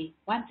very happy.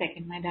 1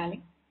 second, my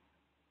darling.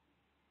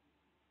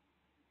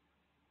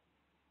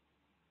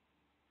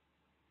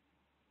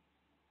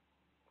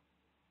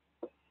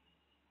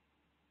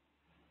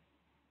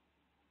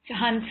 So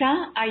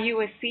Hansa, are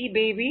you a sea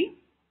baby?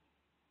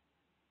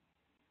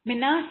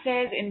 Minna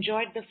says,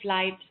 enjoyed the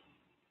flight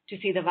to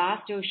see the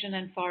vast ocean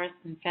and forest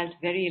and felt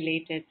very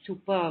elated.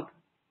 Superb.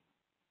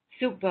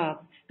 Superb.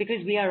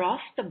 Because we are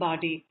off the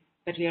body,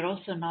 but we are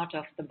also not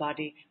off the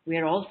body. We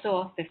are also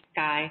off the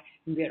sky,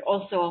 and we are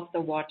also off the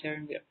water,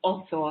 and we are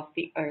also off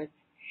the earth.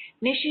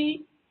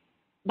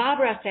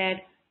 Barbara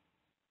said,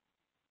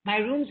 my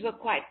rooms were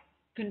quite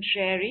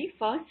contrary.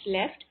 First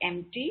left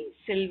empty,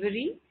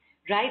 silvery,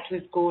 right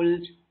was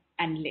gold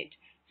and lit.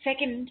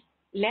 Second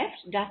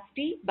left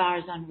dusty,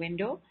 bars on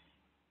window.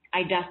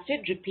 I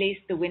dusted,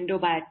 replaced the window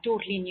by a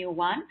totally new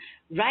one.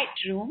 Right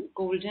room,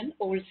 golden,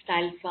 old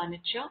style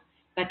furniture,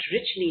 but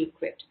richly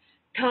equipped.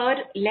 Third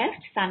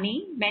left,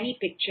 sunny, many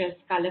pictures,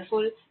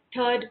 colorful.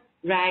 Third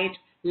right,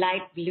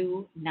 light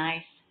blue,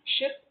 nice.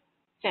 Ship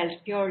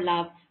felt pure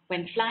love.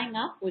 When flying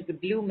up was a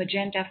blue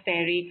magenta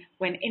fairy.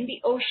 When in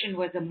the ocean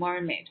was a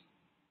mermaid.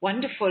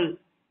 Wonderful,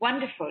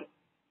 wonderful.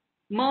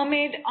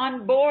 Mermaid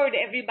on board,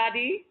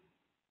 everybody.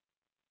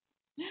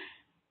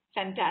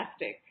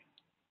 Fantastic.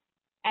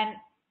 And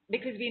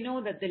because we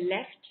know that the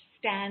left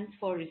stands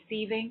for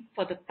receiving,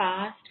 for the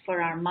past,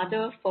 for our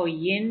mother, for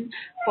yin,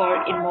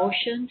 for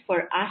emotions,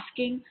 for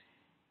asking.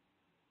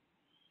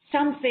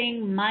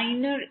 Something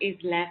minor is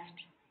left,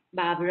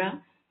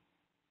 Barbara,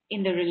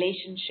 in the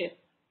relationship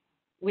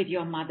with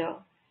your mother.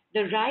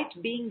 The right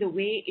being the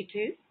way it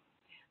is.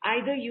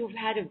 Either you've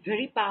had a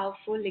very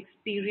powerful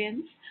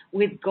experience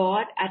with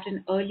God at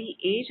an early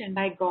age, and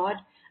by God,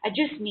 I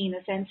just mean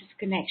a sense of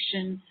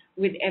connection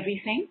with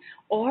everything,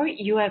 or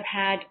you have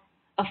had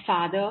a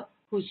father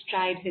who's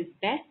tried his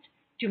best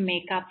to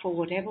make up for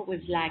whatever was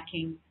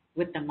lacking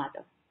with the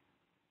mother.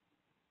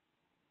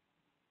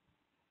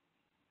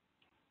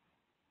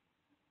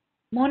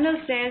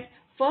 Monal says,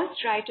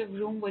 first right of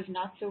room was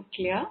not so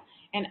clear,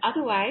 and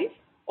otherwise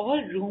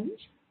all rooms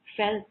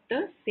felt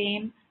the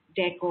same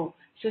deco.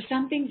 So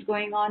something's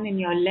going on in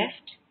your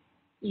left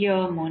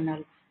Ear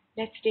Monal.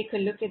 Let's take a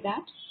look at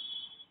that.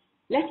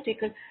 Let's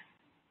take a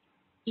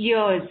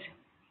ears.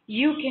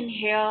 You can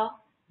hear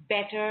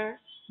better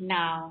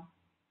now.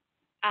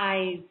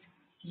 Eyes.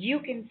 You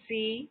can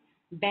see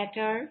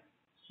better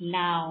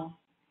now.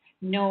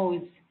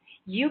 Nose.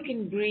 You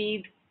can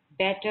breathe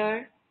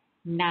better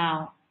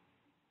now.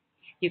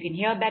 You can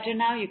hear better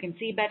now. You can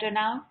see better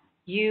now.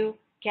 You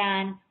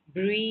can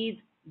breathe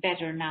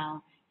better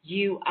now.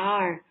 You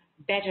are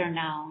better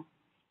now.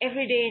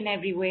 Every day in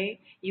every way,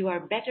 you are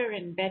better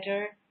and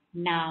better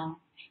now.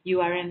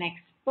 You are an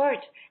expert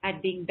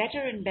at being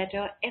better and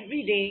better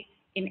every day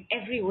in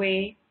every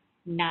way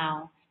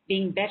now.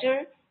 Being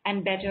better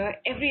and better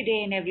every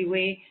day in every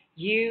way,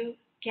 you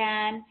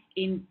can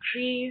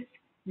increase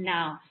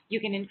now. You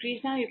can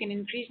increase now. You can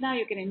increase now.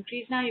 You can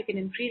increase now. You can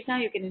increase now.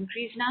 You can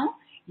increase now.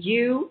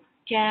 You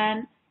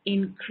can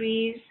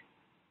increase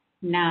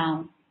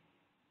now.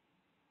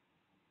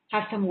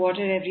 Have some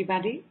water,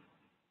 everybody.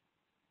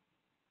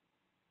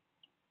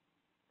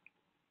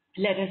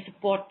 Let us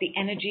support the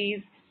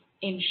energies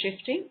in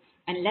shifting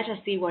and let us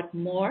see what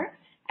more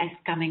is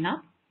coming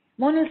up.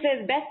 Monu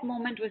says best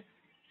moment was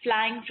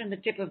flying from the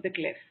tip of the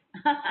cliff.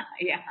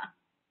 Yeah.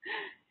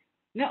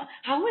 No,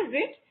 how was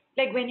it?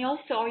 Like when you all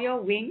saw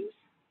your wings?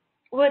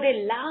 Were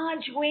they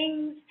large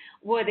wings?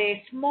 Were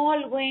they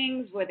small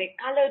wings? Were they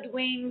colored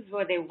wings?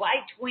 Were they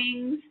white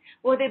wings?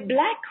 Were they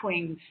black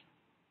wings?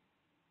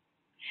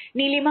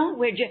 Neelima,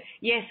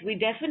 yes, we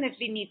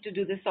definitely need to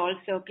do the salt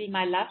circle,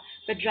 my love.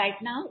 But right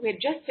now, we're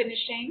just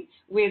finishing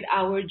with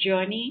our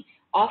journey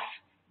of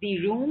the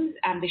rooms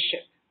and the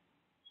ship.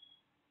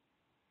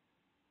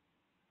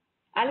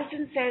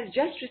 Alison says,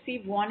 just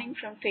received warning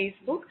from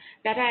Facebook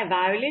that I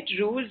violate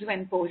rules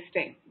when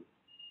posting.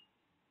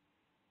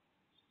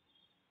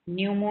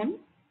 New moon,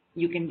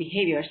 you can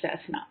behave yourself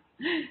now.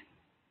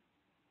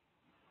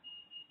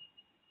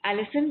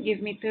 Alison,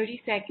 give me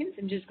 30 seconds.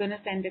 I'm just going to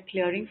send a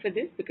clearing for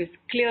this because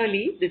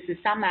clearly this is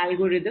some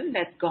algorithm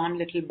that's gone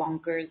little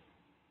bonkers.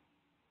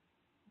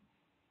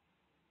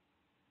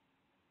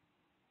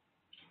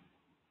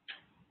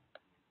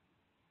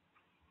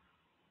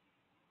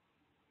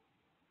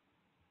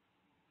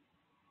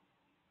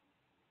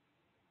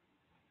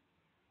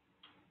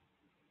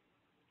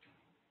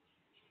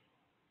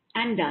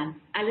 And done.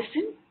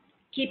 Alison,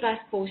 keep us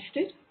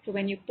posted. So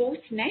when you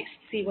post next,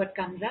 see what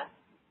comes up.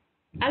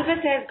 Alba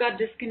says, got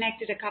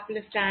disconnected a couple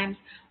of times.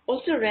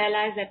 Also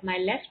realized that my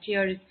left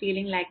ear is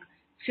feeling like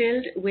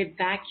filled with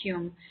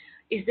vacuum.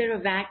 Is there a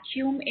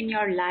vacuum in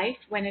your life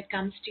when it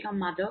comes to your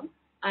mother,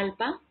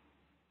 Alba?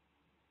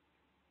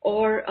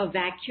 Or a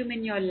vacuum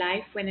in your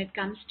life when it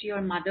comes to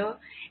your mother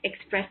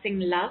expressing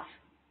love?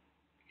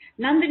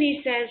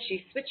 Nandini says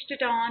she switched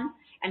it on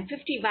and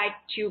 50 white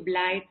tube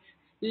lights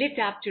lit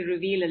up to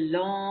reveal a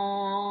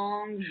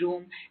long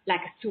room like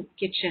a soup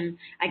kitchen.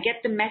 I get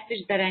the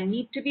message that I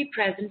need to be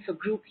present for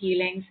group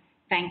healings.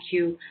 Thank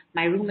you.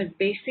 My room is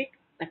basic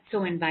but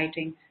so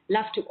inviting.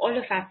 Love to all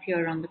of us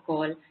here on the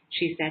call.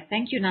 She said,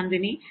 thank you,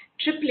 Nandini.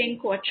 Tripling,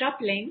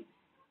 quadrupling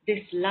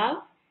this love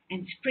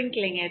and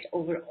sprinkling it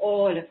over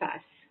all of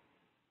us.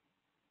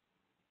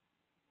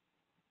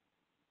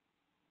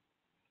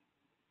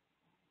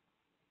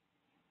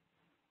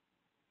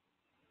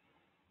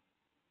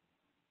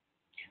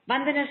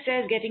 Vandana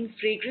says, getting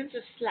fragrance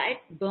of slight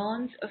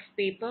burns of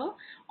paper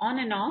on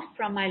and off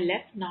from my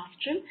left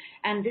nostril.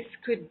 And this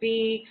could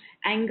be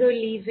anger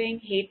leaving,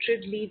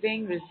 hatred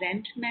leaving,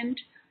 resentment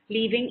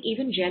leaving,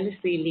 even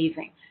jealousy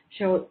leaving.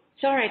 So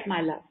it's all right, my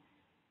love.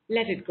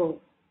 Let it go.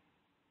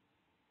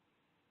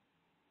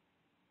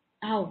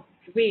 Oh,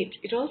 wait.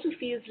 It also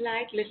feels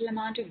like little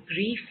amount of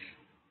grief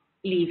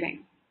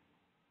leaving.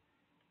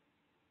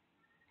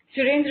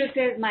 Surendra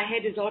says, my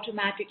head is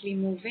automatically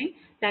moving.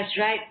 That's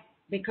right,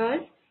 because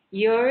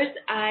ears,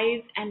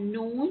 eyes, and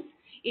nose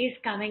is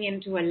coming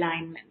into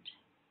alignment.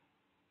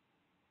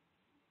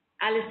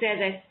 Alice says,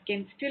 I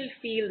can still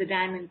feel the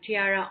diamond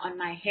tiara on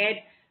my head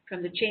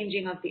from the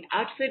changing of the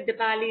outfit.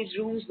 Dipali's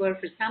rooms were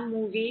for some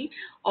movie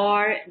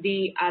or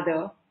the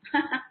other.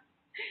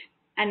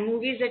 And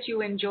movies that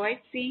you enjoyed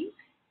seeing,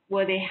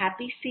 were they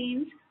happy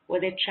scenes? Were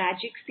they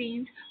tragic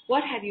scenes?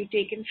 What have you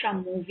taken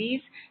from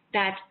movies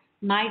that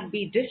might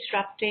be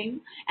disrupting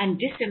and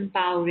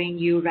disempowering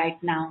you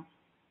right now?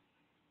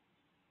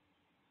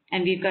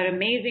 And we've got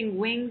amazing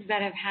wings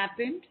that have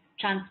happened,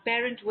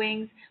 transparent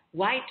wings,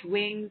 white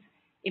wings,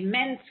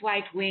 immense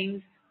white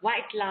wings,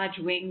 white large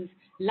wings,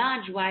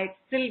 large white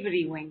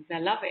silvery wings. I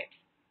love it.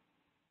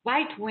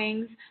 White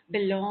wings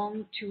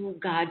belong to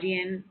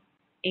guardian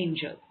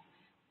angels.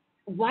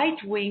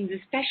 White wings,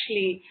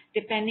 especially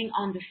depending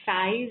on the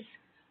size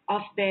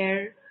of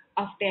their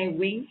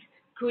wings,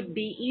 could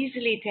be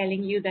easily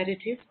telling you that it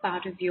is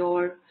part of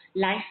your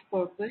life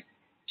purpose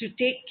to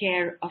take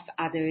care of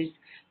others,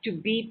 to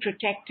be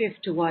protective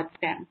towards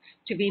them,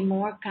 to be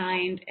more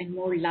kind and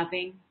more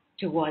loving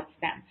towards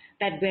them.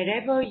 That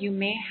wherever you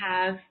may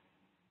have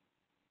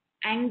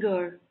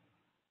anger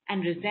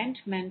and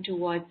resentment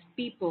towards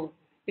people,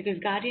 because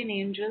guardian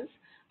angels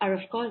are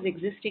of course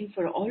existing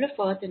for all of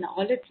earth and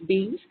all its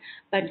beings,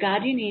 but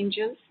guardian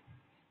angels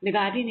The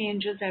guardian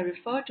angels I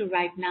refer to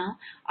right now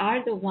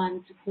are the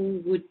ones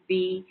who would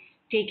be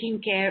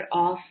taking care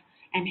of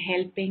and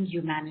helping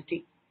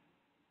humanity.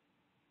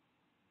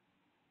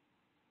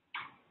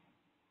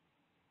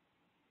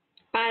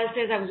 Pyle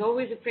says, I was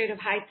always afraid of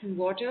heights and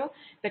water,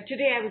 but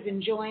today I was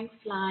enjoying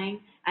flying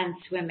and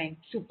swimming.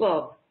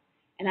 Superb.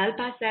 And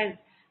Alpa says,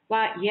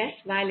 well, yes,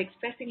 while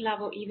expressing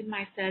love or even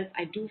myself,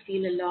 I do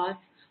feel a loss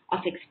of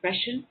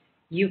expression.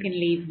 You can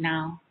leave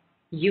now.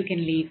 You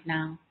can leave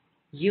now.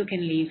 You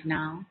can leave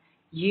now.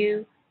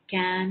 You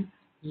can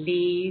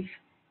leave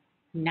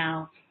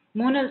now.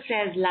 Monal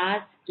says,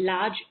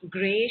 large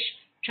grayish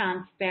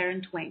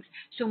transparent wings.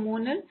 So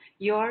Monal,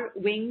 your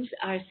wings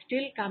are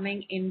still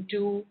coming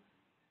into,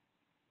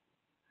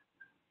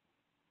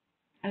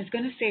 I was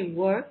going to say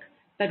work,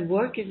 but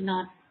work is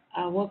not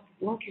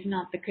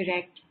the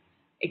correct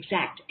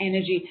exact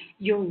energy.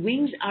 Your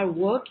wings are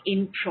work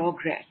in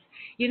progress.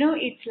 You know,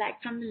 it's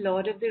like from the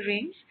Lord of the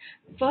Rings.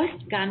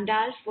 First,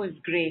 Gandalf was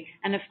grey,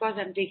 and of course,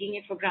 I'm taking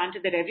it for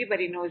granted that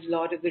everybody knows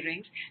Lord of the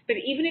Rings. But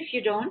even if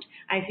you don't,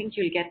 I think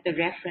you'll get the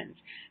reference.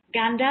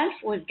 Gandalf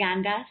was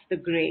Gandalf the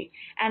Grey,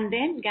 and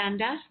then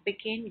Gandalf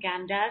became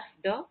Gandalf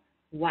the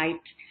White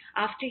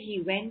after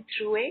he went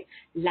through a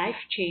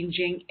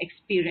life-changing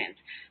experience.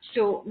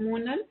 So,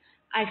 Moonal,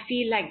 I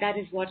feel like that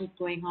is what is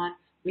going on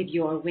with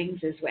your wings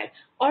as well.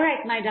 All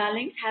right, my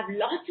darlings, have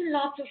lots and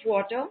lots of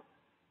water.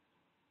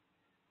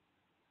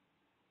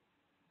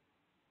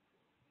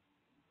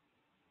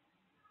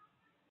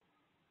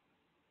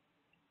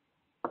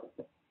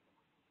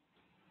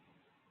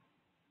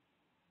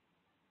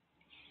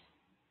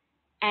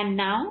 And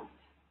now,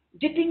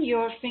 dipping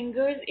your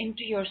fingers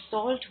into your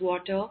salt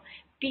water,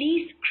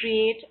 please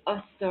create a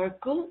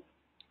circle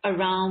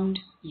around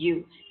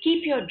you.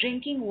 Keep your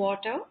drinking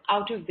water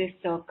out of this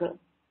circle.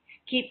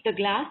 Keep the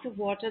glass of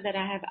water that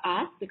I have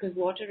asked, because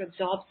water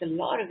absorbs a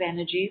lot of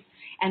energies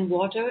and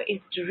water is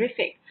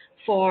terrific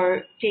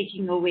for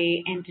taking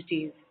away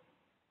entities,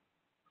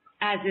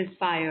 as is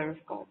fire,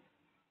 of course,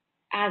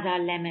 as are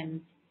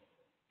lemons.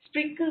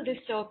 Sprinkle this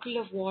circle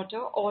of water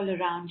all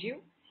around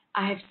you.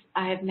 I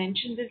have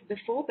mentioned this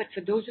before, but for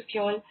those of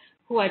y'all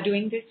who are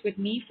doing this with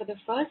me for the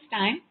first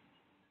time,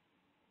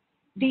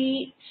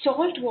 the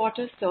salt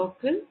water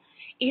circle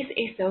is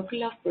a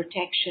circle of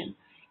protection.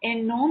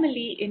 And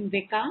normally in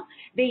Wicca,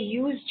 they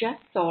use just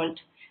salt.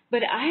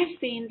 But I have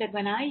seen that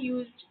when I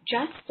used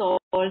just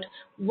salt,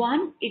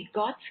 one, it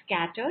got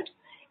scattered.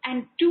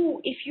 And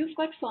two, if you've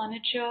got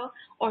furniture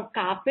or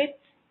carpets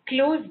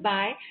close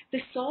by,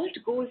 the salt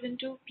goes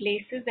into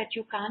places that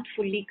you can't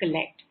fully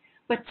collect.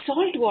 But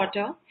salt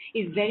water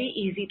is very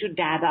easy to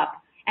dab up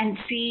and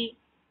see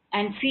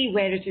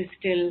where it is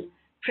still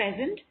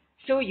present,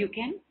 so you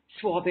can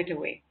swab it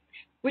away.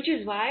 Which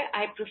is why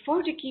I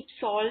prefer to keep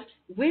salt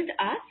with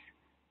us,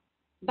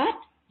 but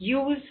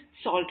use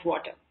salt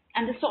water.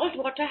 And the salt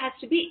water has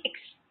to be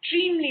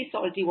extremely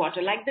salty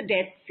water, like the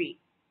Dead Sea.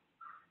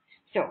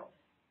 So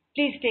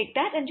please take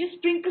that and just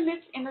sprinkle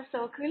it in a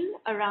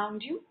circle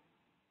around you.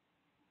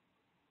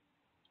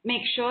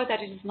 Make sure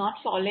that it is not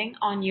falling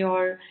on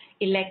your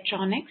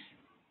electronics.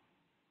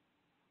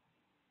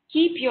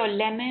 Keep your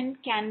lemon,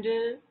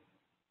 candle,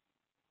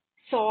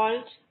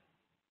 salt,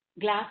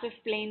 glass of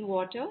plain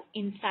water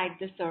inside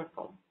the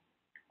circle.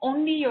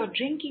 Only your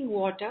drinking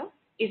water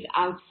is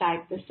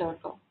outside the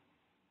circle.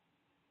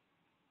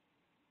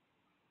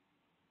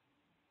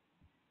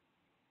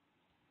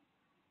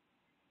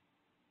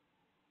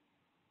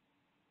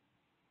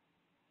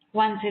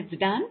 Once it's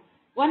done,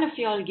 one of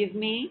y'all give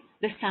me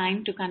the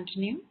sign to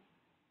continue.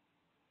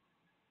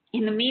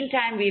 In the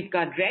meantime, we've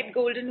got red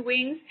golden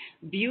wings,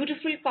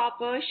 beautiful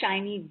copper,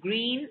 shiny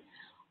green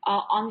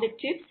on the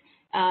tips.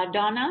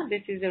 Donna,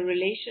 this is a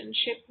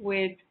relationship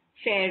with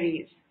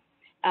fairies,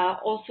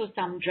 also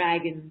some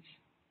dragons.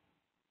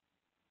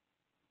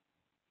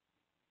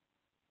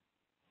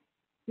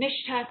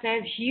 Nishtha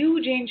says,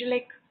 huge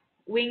angelic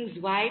wings,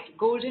 white,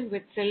 golden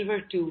with silver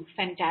too.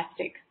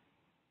 Fantastic.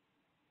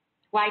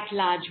 White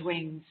large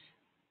wings.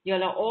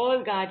 Y'all are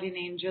all guardian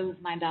angels,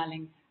 my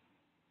darlings.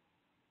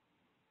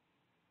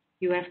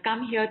 You have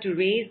come here to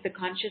raise the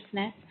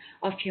consciousness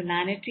of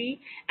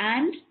humanity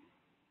and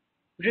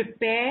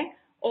repair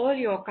all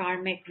your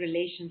karmic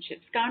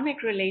relationships.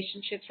 Karmic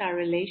relationships are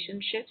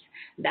relationships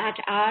that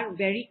are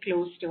very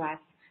close to us.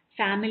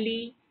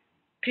 Family,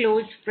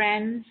 close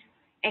friends,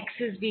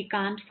 exes we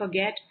can't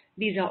forget.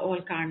 These are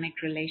all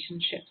karmic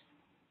relationships.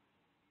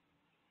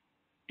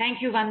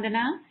 Thank you,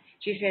 Vandana.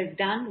 She says,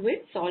 done with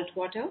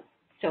saltwater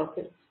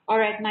circle. All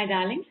right, my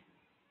darlings.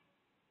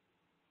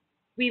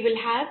 We will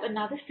have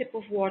another sip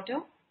of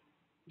water,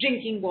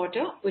 drinking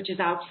water, which is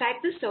outside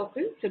the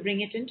circle. So bring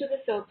it into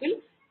the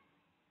circle.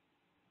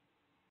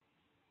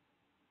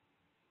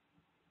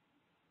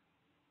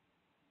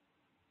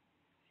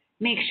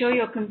 Make sure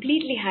you're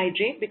completely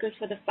hydrated, because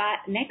for the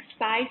next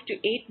 5 to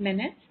 8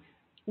 minutes,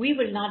 we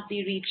will not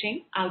be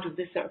reaching out of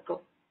the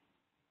circle.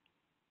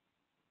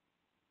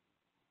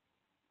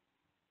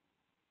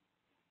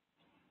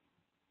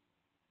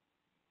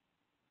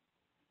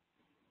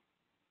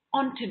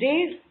 On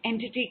today's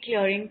entity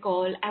clearing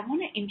call, I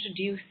want to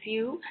introduce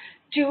you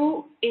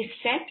to a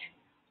set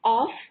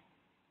of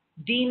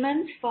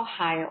demons for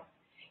hire.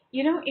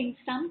 You know, in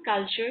some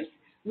cultures,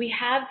 we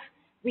have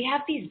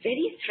these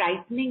very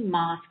frightening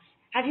masks.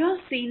 Have you all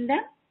seen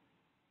them?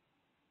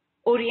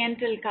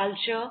 Oriental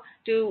culture,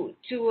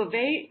 to a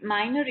very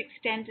minor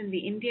extent in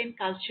the Indian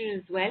culture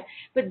as well.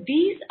 But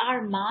these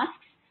are masks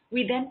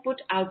we then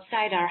put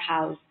outside our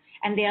house,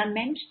 and they are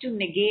meant to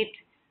negate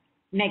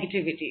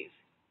negativities.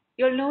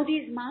 You'll know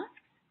these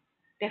masks?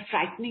 They're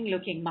frightening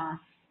looking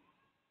masks.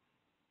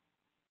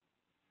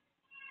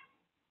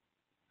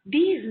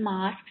 These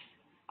masks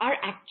are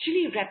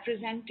actually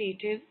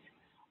representatives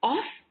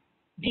of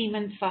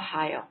demons for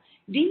hire.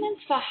 Demons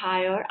for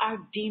hire are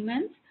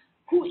demons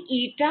who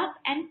eat up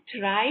and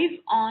thrive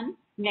on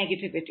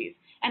negativities.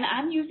 And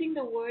I'm using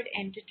the word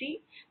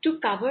entity to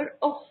cover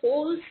a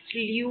whole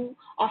slew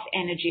of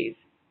energies.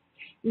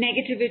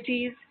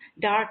 Negativities,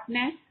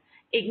 darkness,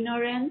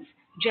 ignorance,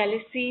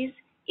 jealousies,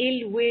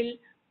 ill will,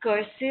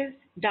 curses,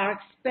 dark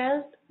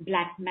spells,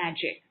 black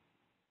magic.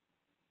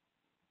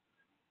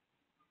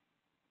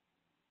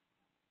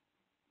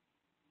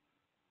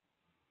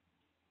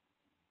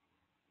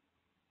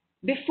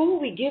 Before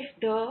we give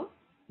the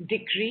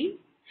decree,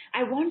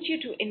 I want you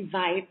to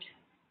invite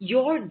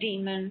your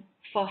demon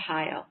for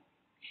hire.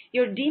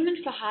 Your demon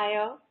for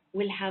hire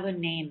will have a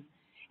name.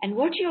 And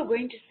what you're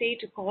going to say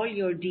to call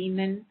your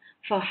demon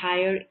for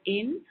hire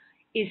in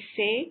is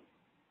say,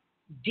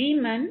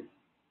 demon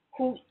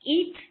who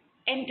eats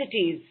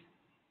entities,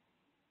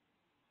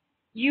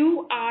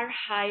 you are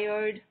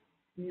hired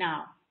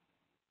now.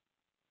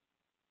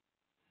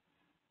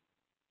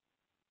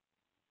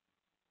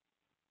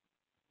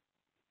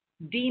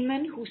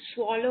 Demon who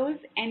swallows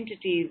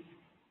entities,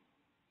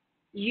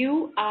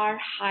 you are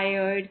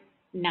hired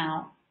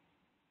now.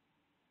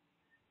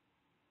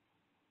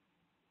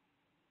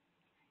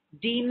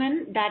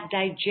 Demon that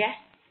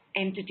digests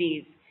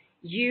entities,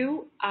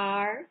 you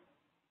are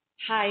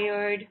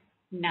hired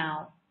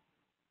now.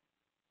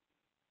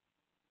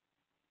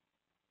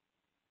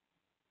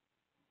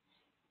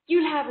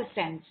 You'll have a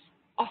sense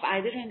of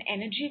either an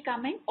energy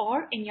coming,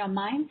 or in your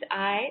mind's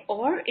eye,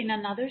 or in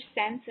another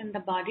sense in the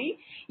body.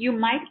 You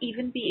might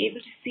even be able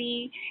to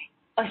see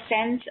a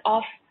sense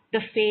of the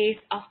face,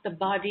 of the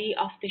body,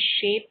 of the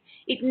shape.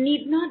 It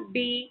need not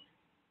be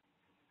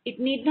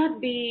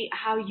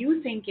how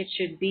you think it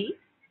should be.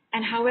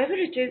 And however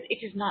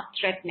it is not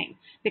threatening,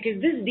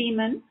 because this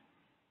demon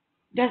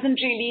doesn't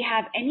really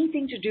have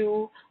anything to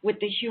do with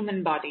the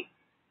human body.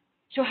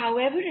 So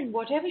however, in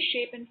whatever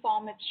shape and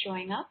form it's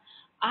showing up,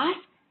 ask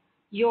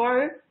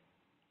your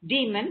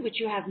demon, which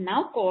you have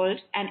now called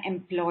and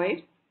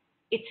employed,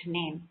 its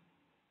name.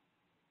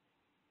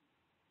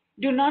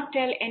 Do not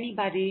tell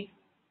anybody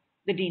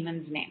the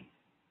demon's name.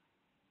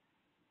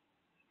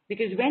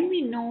 Because when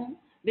we know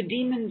the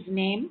demon's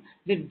name,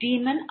 the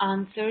demon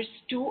answers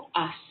to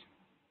us.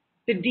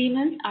 The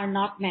demons are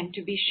not meant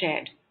to be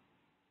shared.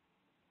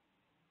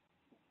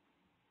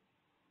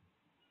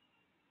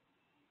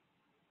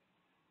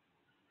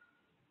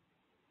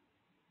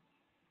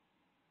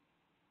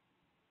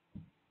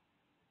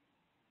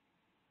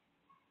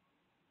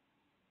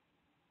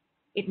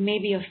 It may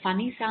be a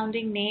funny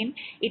sounding name.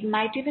 It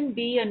might even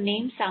be a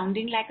name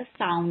sounding like a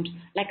sound,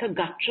 like a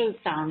guttural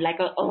sound, like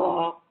a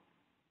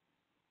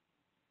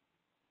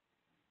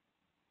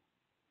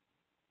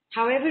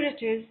However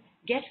it is,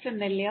 get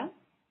familiar.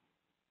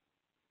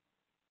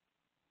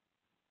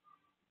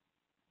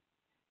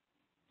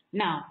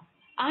 Now,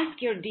 ask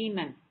your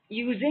demon,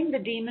 using the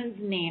demon's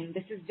name.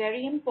 This is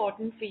very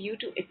important for you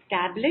to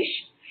establish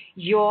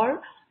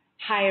your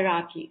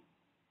hierarchy.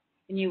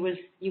 And you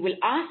will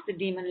ask the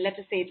demon, let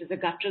us say it is a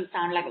guttural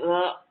sound like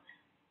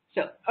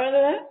So,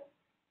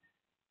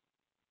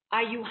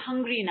 are you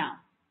hungry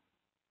now?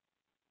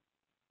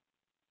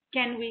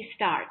 Can we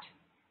start?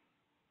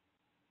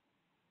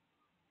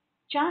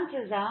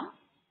 Chances are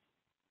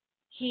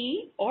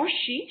he or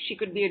she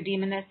could be a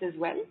demoness as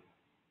well,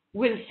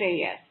 will say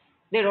yes.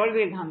 They're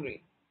always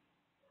hungry.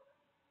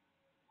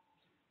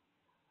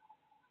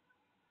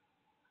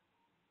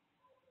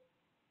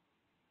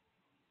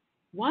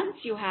 Once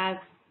you have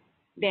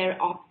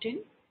their opt-in,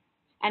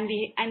 and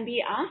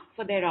we ask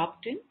for their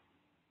opt-in,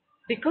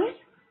 because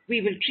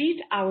we will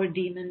treat our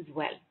demons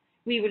well.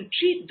 We will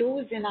treat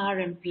those in our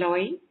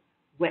employ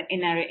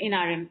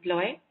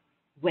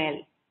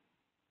well.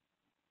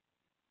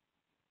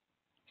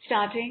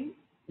 Starting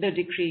the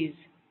decrees.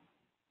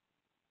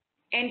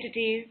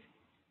 Entities,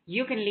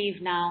 you can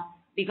leave now.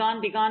 Be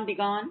gone, be gone, be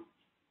gone.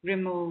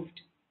 Removed.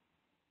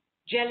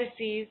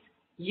 Jealousies,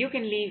 you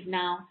can leave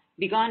now.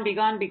 Be gone, be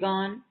gone, be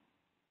gone.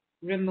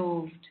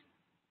 Removed.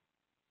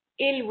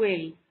 Ill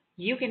will,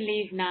 you can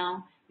leave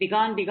now. Be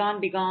gone, be gone,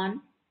 be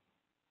gone.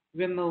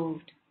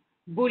 Removed.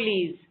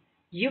 Bullies,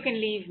 you can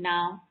leave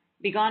now.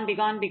 Be gone, be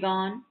gone, be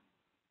gone.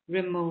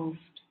 Removed.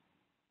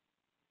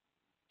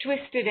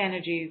 Twisted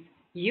energies,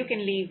 you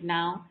can leave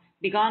now.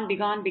 Be gone, be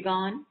gone, be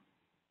gone.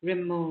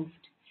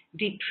 Removed.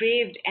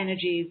 Depraved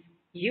energies,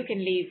 you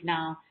can leave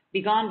now.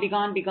 Be gone, be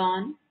gone, be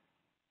gone.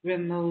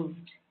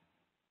 removed.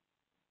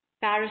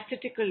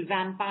 Parasitical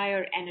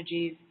vampire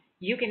energies,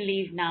 you can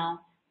leave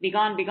now. Be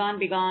gone, be gone,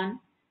 be gone,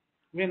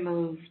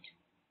 removed.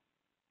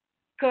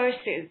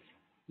 Curses,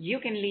 you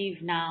can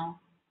leave now.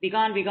 Be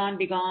gone, be gone,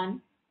 be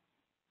gone,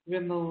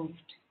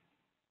 removed.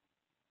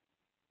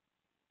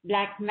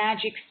 Black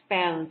magic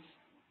spells,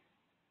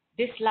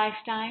 this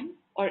lifetime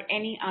or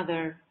any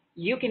other,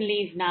 you can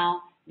leave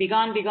now. Be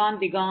gone, be gone,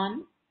 be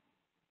gone,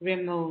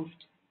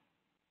 removed.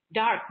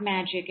 Dark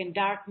magic and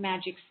dark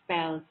magic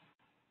spells,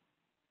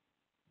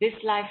 this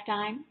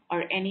lifetime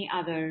or any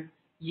other,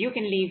 you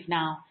can leave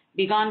now.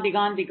 Be gone, be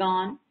gone, be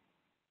gone,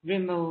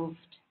 removed.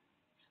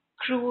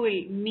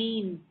 Cruel,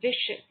 mean,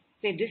 vicious,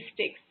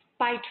 sadistic,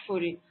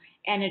 spiteful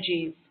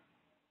energies,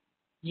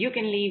 you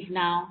can leave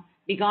now.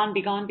 Be gone,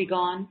 be gone, be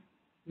gone,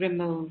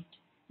 removed.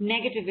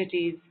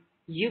 Negativities,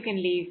 you can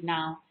leave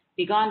now.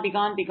 Be gone, be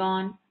gone, be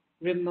gone,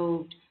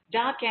 removed.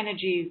 Dark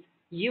energies,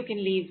 you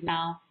can leave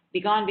now.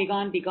 Be gone, be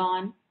gone, be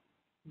gone,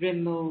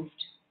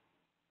 removed.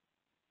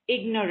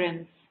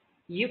 Ignorance,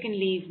 you can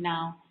leave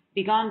now.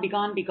 Be gone, be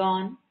gone, be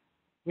gone,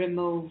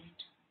 removed.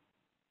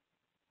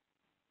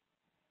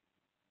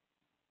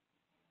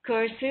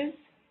 Curses,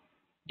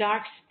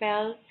 dark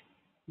spells,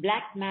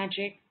 black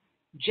magic,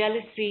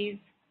 jealousies,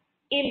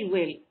 ill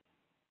will,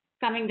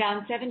 coming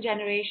down 7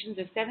 generations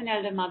of 7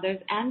 elder mothers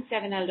and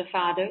 7 elder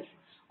fathers.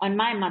 On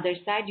my mother's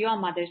side, your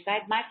mother's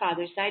side, my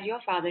father's side, your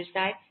father's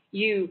side,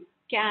 you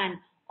can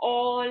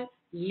all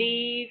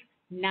leave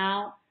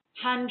now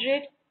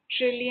 100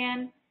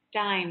 trillion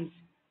times.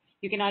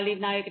 You can all leave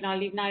now, you can all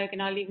leave now, you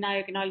can all leave now,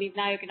 you can all leave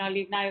now, you can all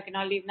leave now, you can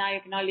all leave now,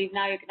 you can all leave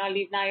now, you can all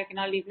leave now, you can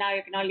all leave now,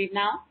 you can all leave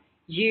now.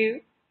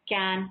 You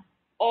can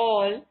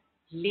all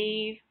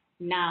leave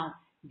now.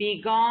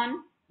 Be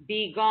gone,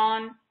 be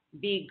gone,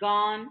 be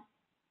gone,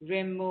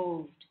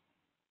 removed,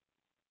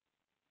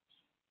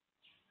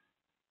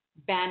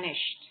 banished,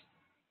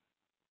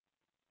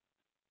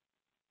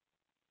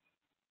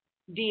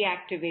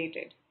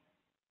 deactivated,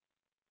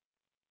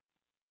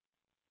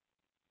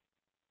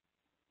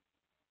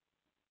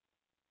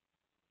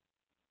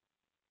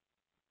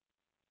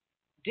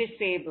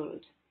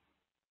 disabled,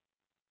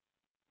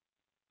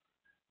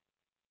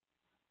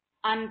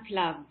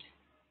 unplugged,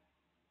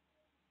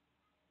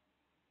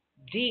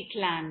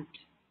 declamped,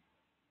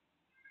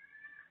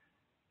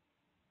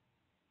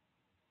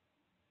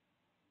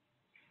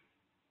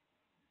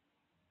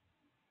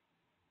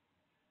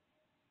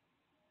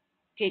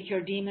 take your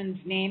demon's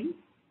name.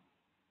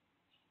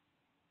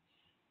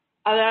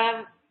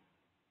 Allow,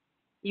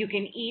 you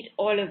can eat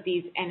all of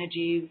these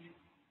energies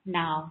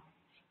now.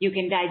 You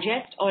can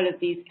digest all of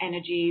these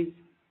energies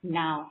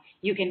now.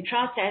 You can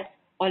process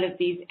all of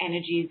these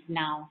energies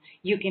now.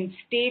 You can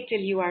stay till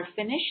you are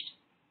finished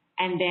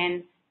and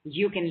then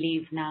you can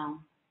leave now.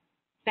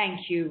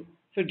 Thank you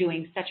for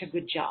doing such a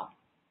good job.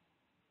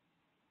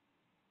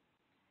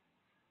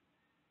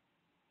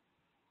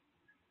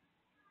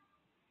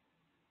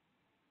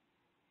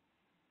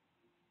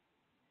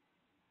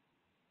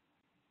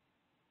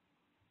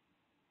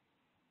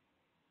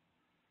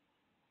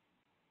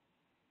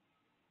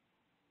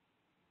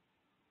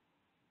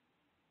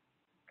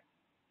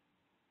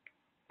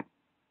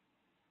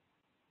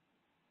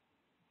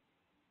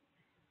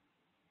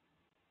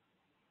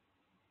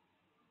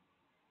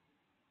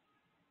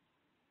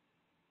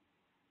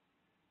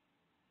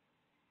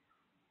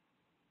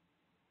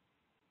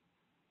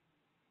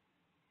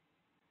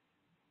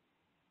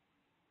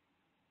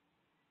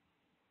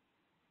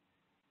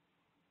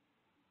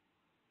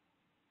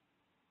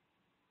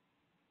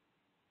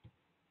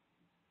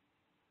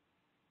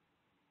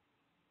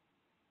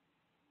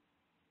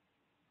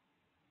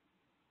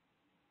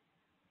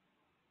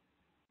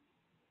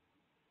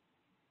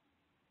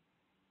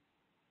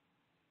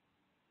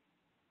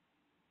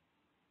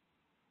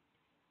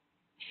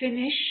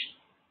 Finish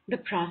the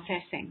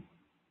processing.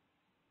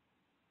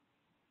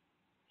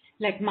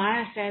 Like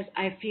Maya says,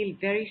 I feel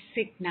very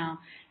sick now.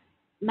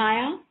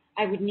 Maya,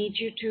 I would need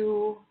you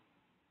to,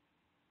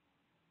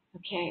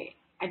 okay,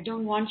 I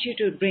don't want you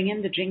to bring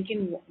in the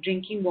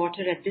drinking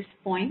water at this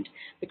point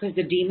because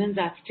the demons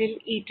are still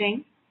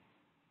eating.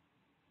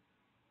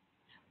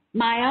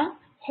 Maya,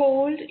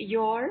 hold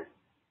your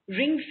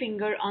ring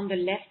finger on the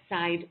left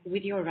side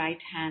with your right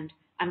hand.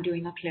 I'm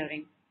doing a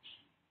clearing.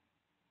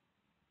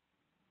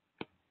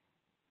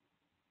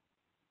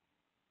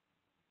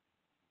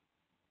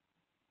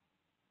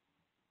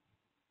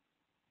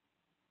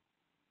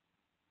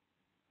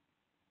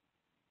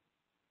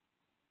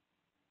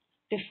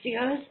 The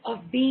fears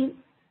of being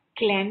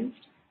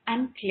cleansed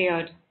and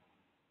cleared,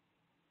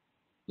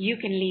 you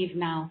can leave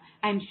now.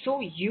 I'm so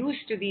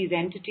used to these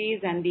entities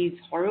and these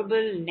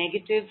horrible,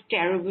 negative,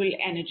 terrible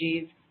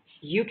energies.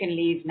 You can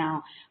leave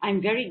now.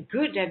 I'm very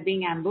good at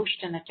being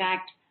ambushed and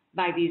attacked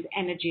by these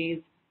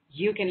energies.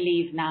 You can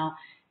leave now.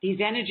 These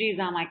energies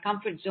are my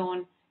comfort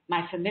zone,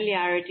 my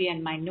familiarity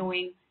and my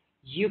knowing.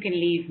 You can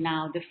leave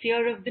now. The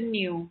fear of the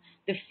new,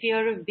 the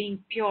fear of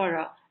being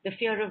purer, the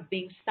fear of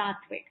being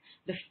sattvic,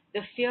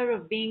 the fear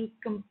of being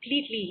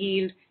completely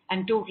healed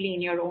and totally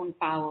in your own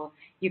power.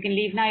 You can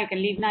leave now, you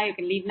can leave now, you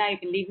can leave now, you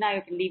can leave now,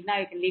 you can leave now,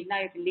 you can leave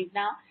now, you can leave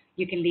now,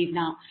 you can leave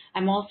now.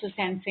 I'm also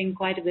sensing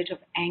quite a bit of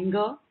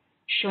anger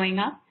showing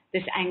up.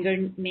 This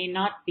anger may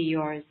not be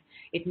yours.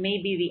 It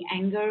may be the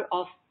anger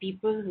of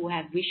people who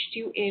have wished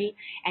you ill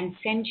and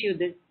sent you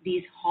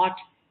these hot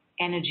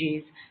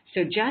energies.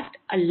 So just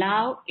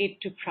allow it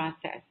to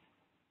process.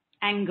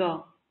 Anger,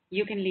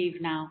 you can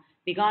leave now.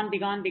 Be gone, be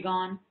gone, be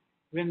gone.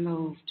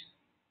 Removed.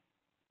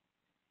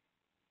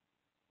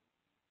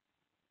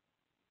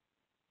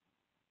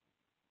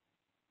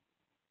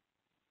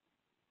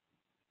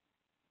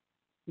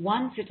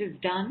 Once it is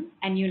done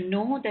and you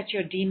know that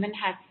your demon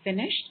has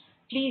finished,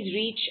 please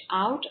reach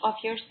out of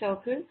your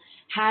circle,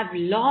 have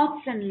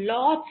lots and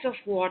lots of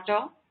water,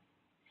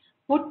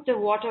 put the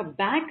water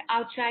back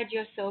outside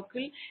your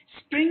circle,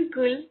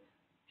 sprinkle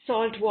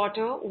salt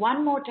water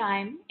one more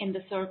time in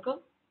the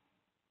circle.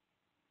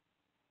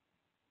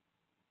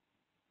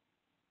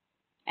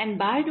 And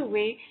by the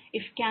way,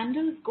 if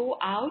candles go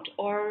out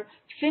or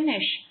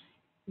finish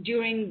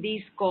during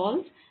these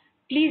calls,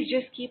 please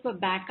just keep a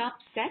backup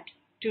set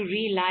to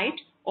relight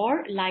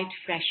or light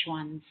fresh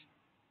ones.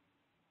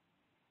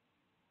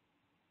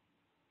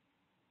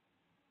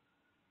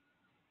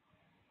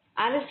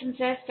 Alison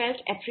says, felt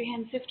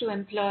apprehensive to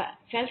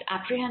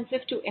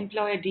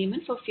employ a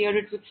demon for fear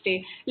it would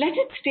stay. Let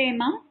it stay,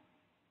 ma.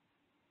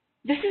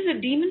 This is a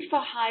demon for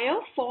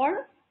hire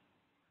for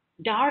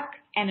dark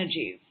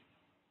energies.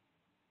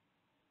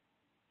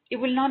 It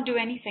will not do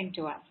anything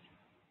to us.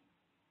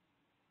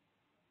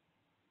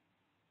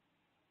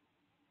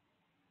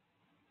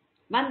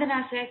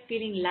 Vandana says,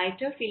 feeling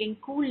lighter, feeling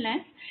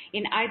coolness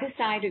in either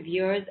side of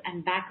ears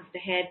and back of the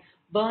head,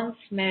 burn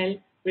smell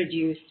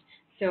reduced.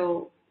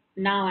 So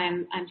now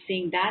I'm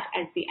seeing that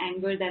as the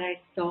anger that I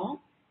saw.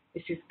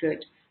 This is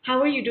good. How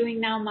are you doing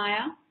now,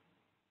 Maya?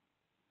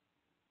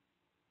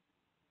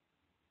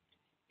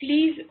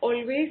 Please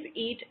always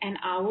eat an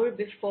hour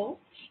before.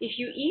 If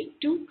you eat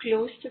too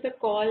close to the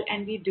call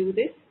and we do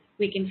this,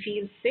 we can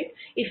feel sick.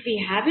 If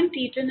we haven't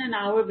eaten an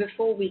hour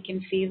before, we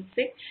can feel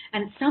sick.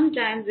 And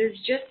sometimes it's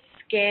just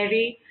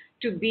scary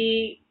to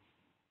be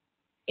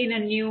in a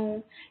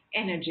new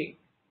energy.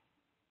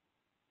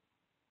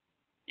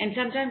 And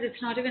sometimes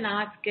it's not even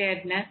our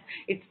scaredness,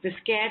 it's the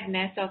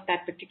scaredness of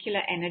that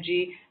particular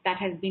energy that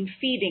has been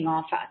feeding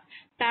off us.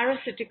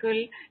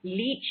 Parasitical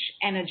leech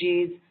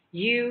energies,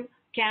 you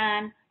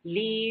can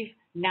leave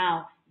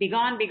now. Be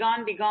gone, be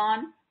gone, be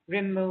gone,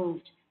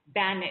 removed,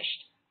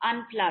 banished,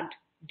 unplugged,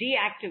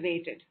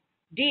 deactivated,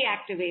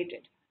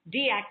 deactivated,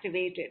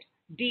 deactivated,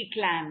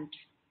 declamped.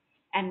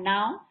 And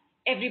now,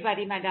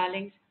 everybody, my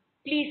darlings,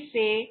 please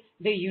say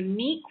the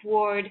unique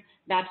word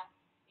that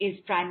is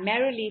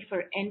primarily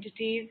for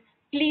entities.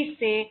 Please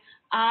say,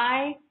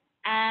 I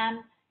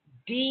am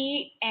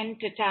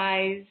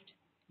de-entitized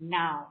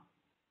now.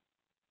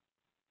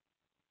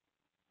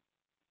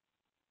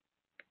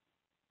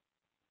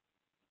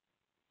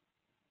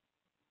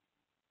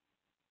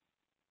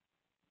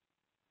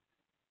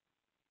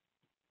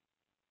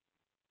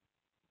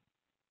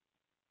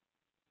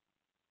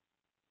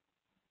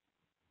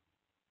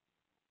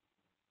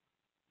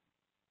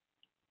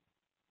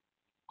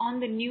 On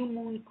the new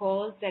moon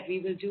calls that we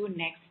will do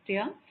next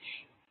year,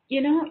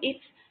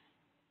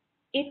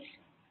 it's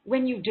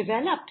when you've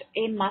developed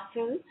a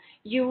muscle,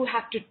 you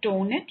have to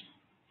tone it,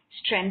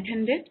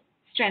 strengthen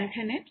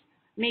it,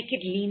 make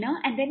it leaner,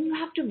 and then you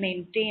have to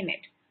maintain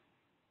it.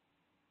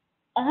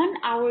 On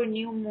our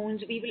new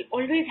moons, we will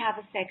always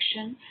have a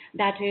section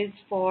that is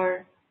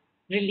for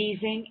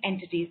releasing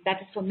entities,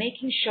 that is for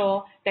making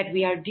sure that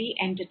we are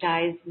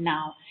de-entitized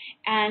now.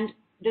 And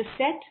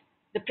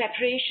the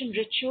preparation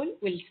ritual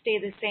will stay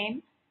the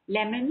same: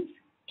 lemons,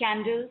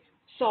 candles,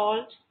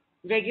 salt,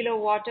 regular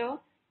water,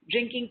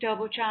 drinking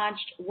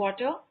turbocharged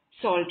water,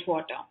 salt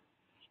water.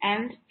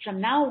 And from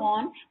now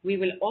on, we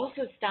will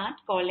also start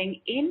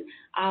calling in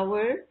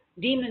our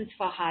demons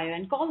for hire,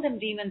 and call them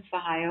demons for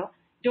hire.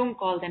 Don't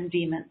call them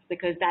demons,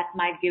 because that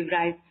might give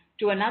rise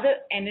to another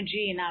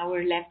energy in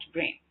our left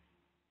brain.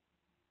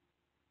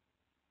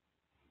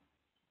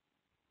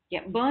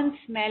 Yeah, burn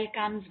smell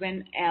comes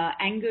when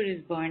anger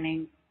is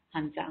burning,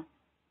 Hansa.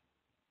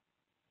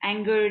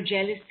 Anger,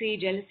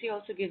 jealousy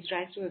also gives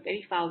rise to a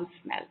very foul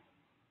smell.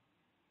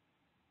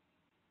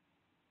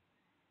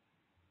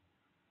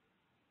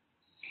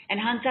 And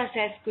Hansa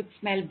says, could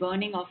smell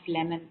burning of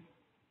lemon.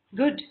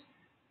 Good.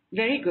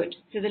 Very good.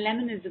 So the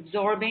lemon is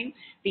absorbing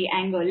the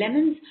anger.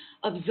 Lemons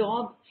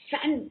absorb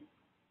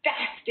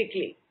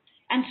fantastically.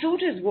 And so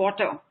does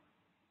water.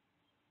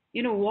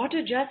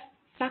 Water just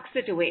sucks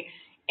it away.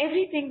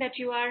 Everything that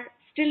you are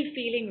still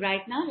feeling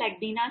right now, like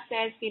Beena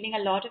says, feeling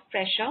a lot of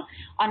pressure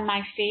on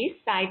my face,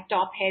 side,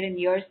 top, head, and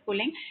ears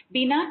pulling.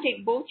 Beena,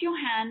 take both your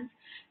hands,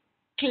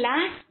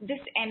 clasp this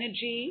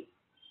energy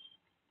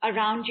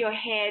around your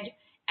head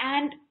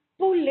and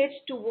pull it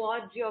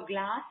towards your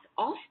glass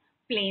of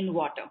plain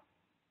water.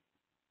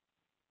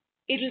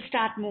 It'll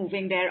start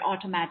moving there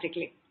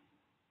automatically.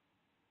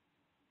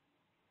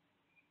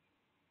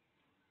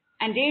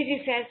 And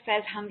Daisy says,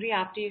 felt hungry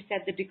after you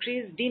said the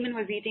decrees. Demon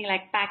was eating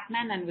like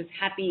Pac-Man and was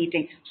happy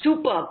eating.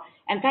 Superb.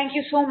 And thank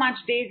you so much,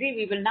 Daisy.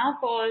 We will now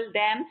call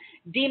them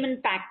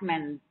Demon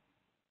Pac-Man.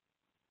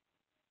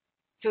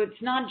 So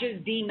it's not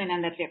just demon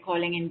and that we're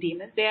calling in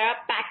demons. There are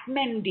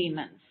Pac-Man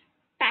demons.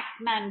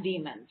 Pac-Man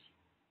demons.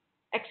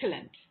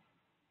 Excellent.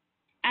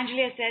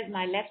 Angela says,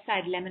 my left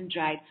side lemon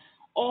dried.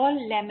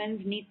 All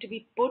lemons need to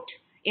be put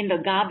in the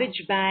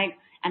garbage bag,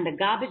 and the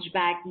garbage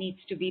bag needs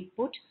to be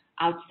put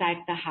outside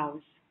the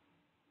house.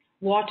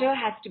 Water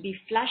has to be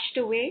flushed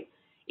away.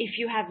 If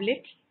you have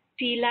lit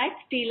tea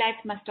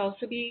lights must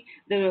also be,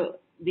 the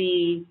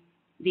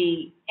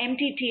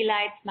empty tea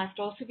lights must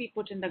also be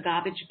put in the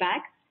garbage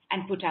bag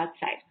and put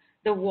outside.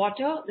 The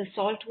water, the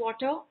salt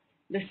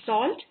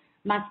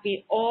must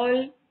be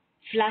all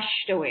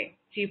flushed away.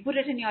 So you put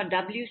it in your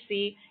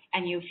WC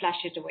and you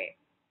flush it away.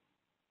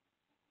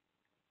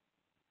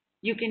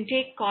 You can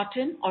take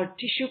cotton or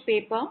tissue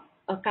paper,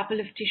 a couple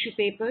of tissue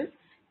papers,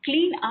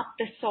 clean up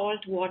the salt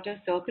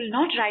water circle,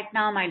 not right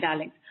now, my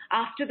darlings,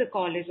 after the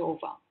call is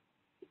over.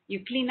 You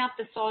clean up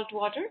the salt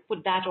water,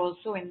 put that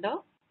also in the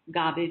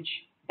garbage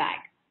bag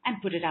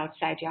and put it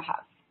outside your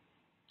house.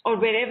 Or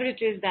wherever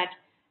it is that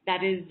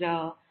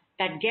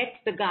gets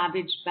the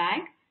garbage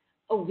bag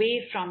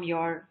away from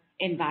your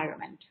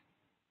environment.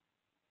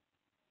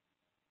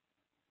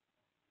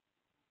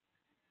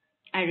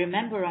 I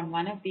remember on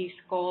one of these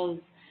calls,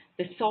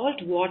 the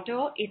salt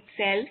water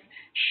itself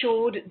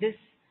showed this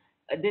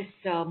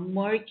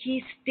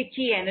murky,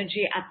 sticky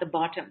energy at the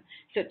bottom.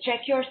 So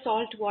check your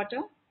salt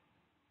water.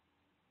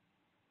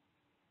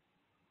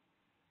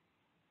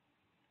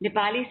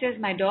 Dipali says,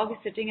 my dog is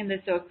sitting in the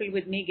circle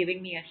with me,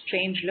 giving me a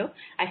strange look.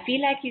 I feel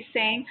like he's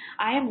saying,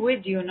 I am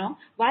with you, no?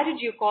 Why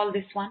did you call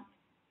this one?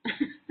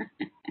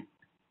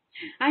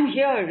 I'm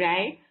here,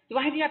 right? So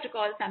why do you have to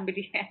call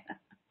somebody else?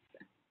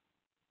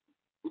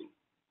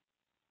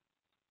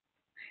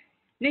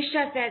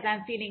 Nisha says,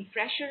 I'm feeling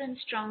fresher and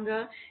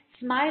stronger.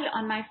 Smile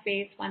on my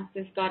face once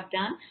this got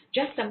done.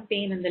 Just some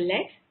pain in the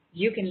legs.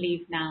 You can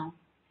leave now.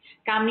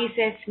 Kamini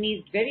says,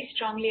 sneezed very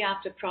strongly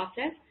after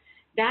process.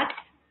 That's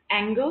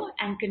anger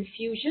and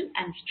confusion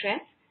and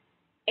stress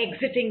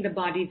exiting the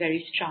body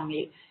very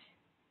strongly.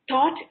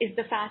 Thought is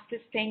the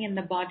fastest thing in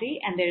the body,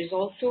 and there is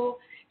also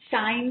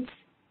science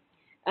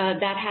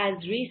that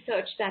has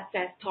research that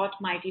says thought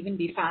might even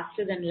be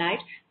faster than light,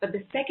 but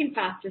the second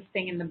fastest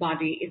thing in the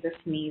body is a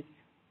sneeze.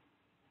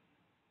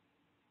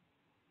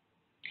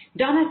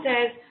 Donna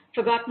says,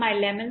 forgot my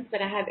lemons,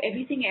 but I have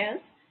everything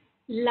else.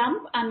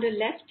 Lump under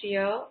left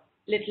ear,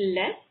 little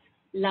less,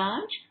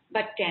 large,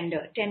 but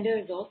tender. Tender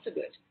is also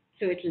good,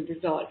 so it will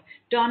dissolve.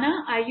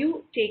 Donna, are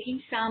you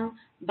taking some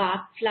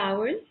Bach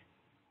flowers?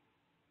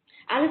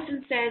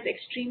 Alison says,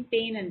 extreme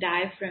pain and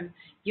diaphragm.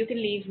 You can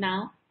leave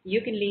now.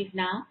 You can leave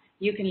now.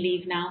 You can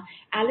leave now.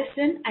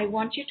 Alison, I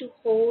want you to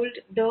hold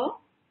the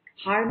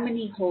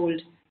harmony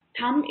hold.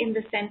 Thumb in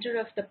the center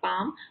of the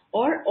palm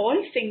or all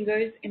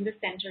fingers in the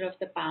center of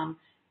the palm.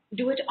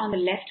 Do it on the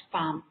left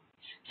palm.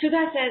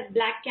 Sudha says,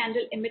 black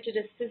candle emitted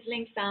a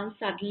sizzling sound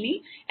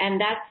suddenly, and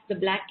that's the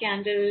black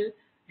candle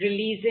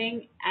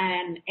releasing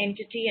an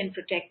entity and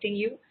protecting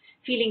you.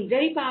 Feeling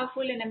very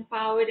powerful and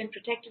empowered and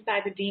protected by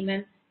the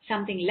demon,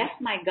 something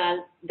left my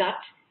gut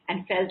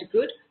and felt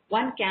good.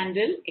 One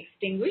candle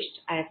extinguished.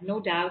 I have no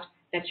doubt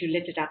that you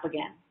lit it up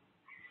again.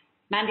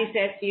 Mandy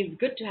says, feels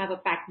good to have a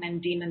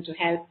Pac-Man demon to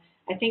help.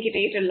 I think it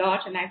ate a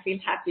lot and I feel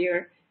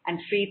happier and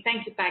free.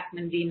 Thank you,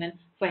 Pac-Man demon,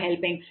 for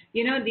helping.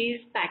 You know,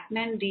 these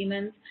Pac-Man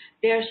demons,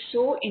 they are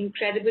so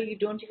incredible, you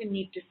don't even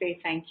need to say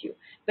thank you.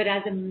 But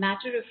as a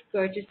matter of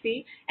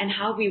courtesy and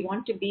how we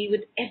want to be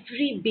with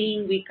every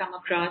being we come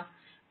across,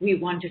 we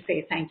want to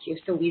say thank you.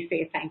 So we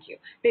say thank you.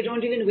 They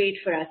don't even wait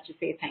for us to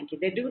say thank you.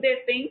 They do their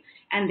thing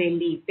and they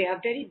leave. They are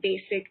very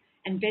basic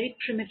and very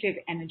primitive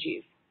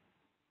energies.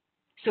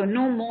 So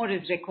no more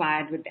is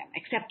required with them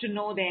except to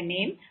know their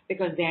name,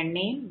 because their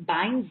name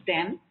binds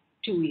them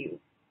to you.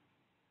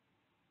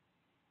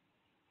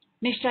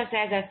 Nishta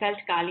says, I felt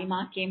Kali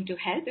Ma came to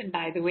help. And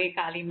by the way,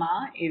 Kali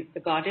Ma is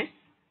the goddess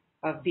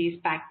of these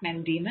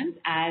Pac-Man demons,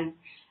 and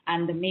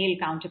the male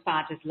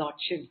counterpart is Lord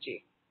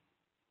Shivji.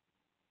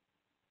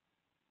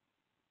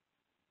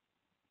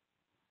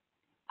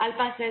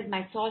 Alpa says,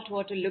 my salt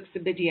water looks a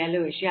bit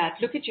yellowish. Yeah,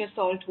 look at your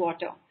salt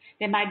water.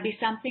 There might be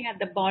something at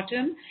the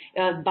bottom.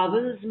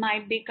 Bubbles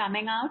might be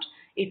coming out.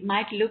 It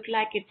might look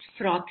like it's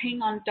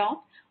frothing on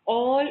top.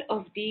 All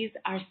of these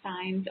are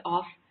signs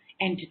of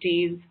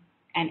entities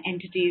and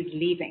entities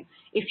leaving.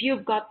 If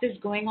you've got this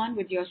going on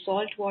with your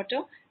salt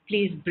water,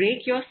 please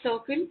break your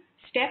circle,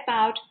 step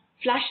out,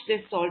 flush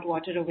this salt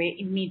water away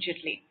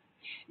immediately.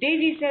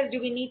 Daisy says, do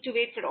we need to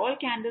wait for all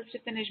candles to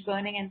finish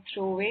burning and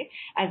throw away?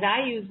 As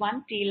I use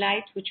one tea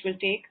light, which will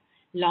take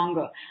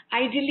longer.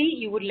 Ideally,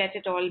 you would let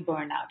it all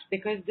burn out,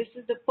 because this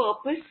is the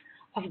purpose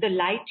of the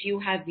light you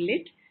have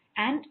lit,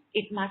 and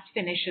it must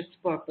finish its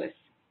purpose.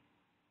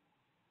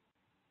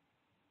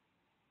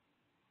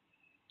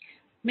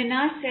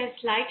 Minas says,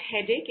 slight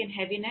headache and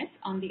heaviness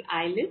on the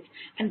eyelids,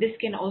 and this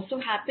can also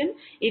happen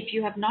if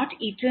you have not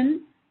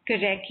eaten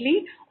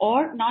correctly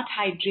or not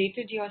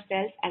hydrated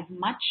yourself as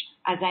much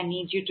as I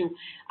need you to.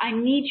 I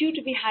need you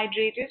to be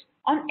hydrated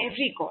on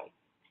every call.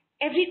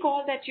 Every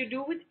call that you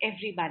do with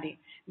everybody.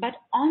 But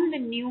on the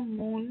new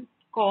moon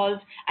calls,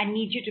 I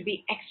need you to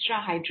be extra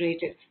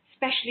hydrated,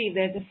 especially if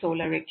there's a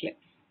solar eclipse.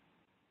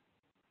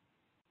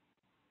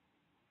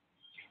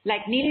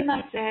 Like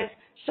Nilima says,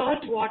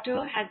 salt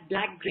water has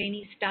black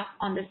grainy stuff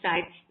on the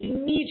side.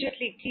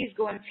 Immediately, please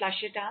go and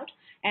flush it out,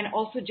 and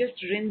also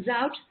just rinse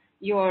out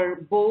your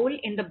bowl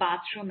in the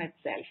bathroom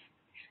itself.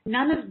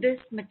 None of this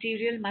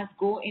material must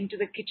go into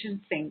the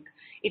kitchen sink.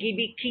 It will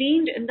be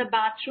cleaned in the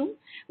bathroom,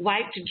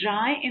 wiped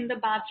dry in the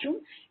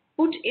bathroom,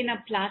 put in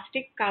a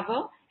plastic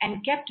cover,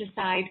 and kept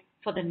aside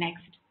for the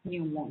next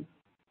new moon.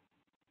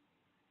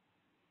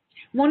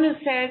 Monu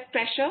says,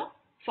 pressure,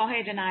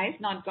 forehead and eyes,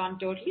 not gone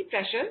totally.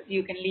 Pressure,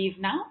 you can leave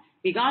now.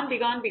 Be gone, be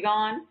gone, be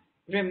gone.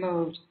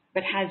 Removed,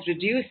 but has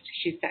reduced,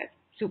 she said.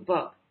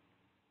 Superb.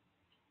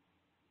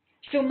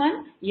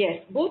 Suman, yes,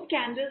 both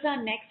candles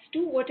are next to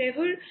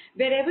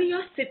wherever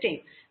you're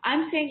sitting.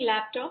 I'm saying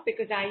laptop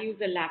because I use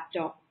a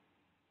laptop.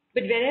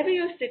 But wherever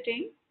you're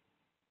sitting,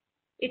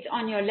 it's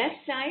on your left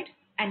side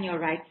and your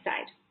right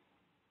side.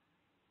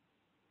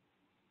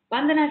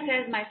 Vandana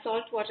says, my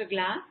salt water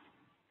glass,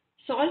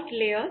 salt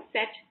layer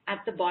set at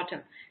the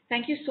bottom.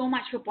 Thank you so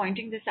much for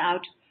pointing this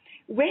out.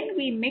 When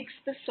we mix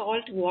the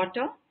salt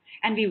water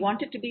and we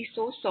want it to be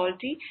so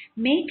salty,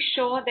 make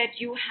sure that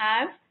you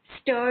have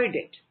stirred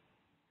it.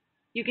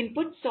 You can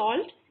put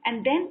salt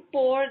and then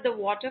pour the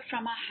water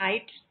from a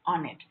height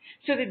on it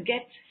so that it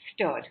gets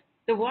stirred.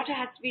 The water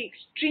has to be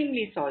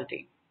extremely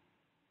salty.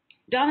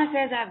 Donna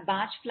says, I have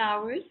Bach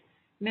flowers,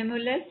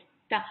 mimulus.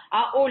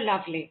 Oh,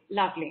 lovely,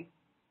 lovely.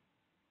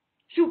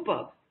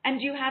 Superb. And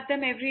do you have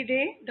them every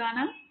day,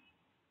 Donna?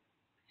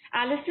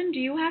 Alison, do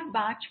you have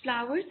Bach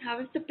flowers? How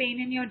is the pain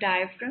in your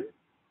diaphragm?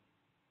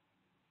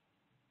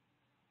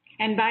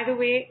 And by the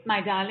way,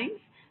 my darlings,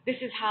 this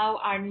is how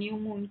our new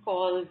moon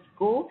calls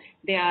go.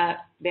 They are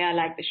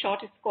like the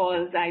shortest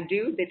calls I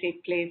do. They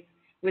take place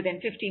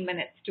within 15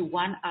 minutes to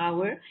 1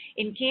 hour.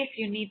 In case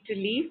you need to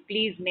leave,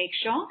 please make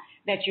sure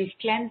that you've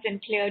cleansed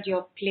and cleared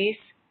your place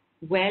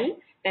well,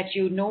 that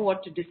you know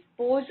what to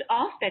dispose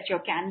of, that your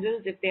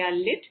candles, if they are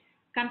lit,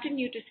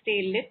 continue to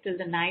stay lit till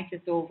the night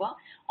is over.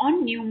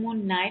 On new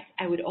moon nights,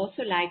 I would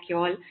also like you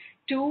all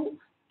to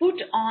put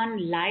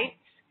on lights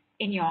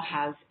in your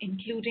house,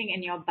 including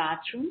in your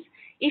bathrooms.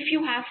 If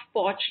you have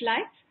porch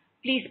lights,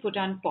 please put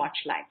on porch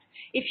lights.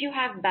 If you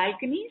have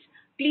balconies,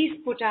 please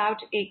put out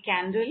a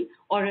candle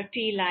or a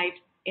tea light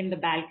in the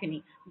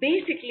balcony.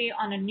 Basically,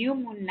 on a new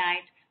moon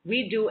night,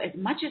 we do as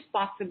much as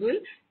possible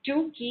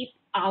to keep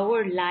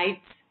our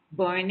lights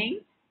burning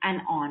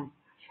and on.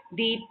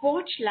 The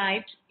porch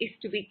light is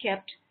to be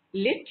kept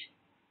lit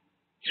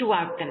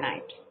throughout the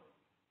night.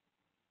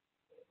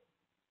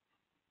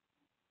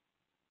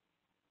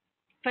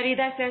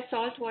 Farida says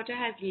salt water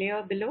has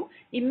layer below.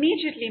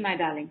 Immediately, my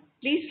darling,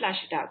 please flush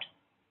it out.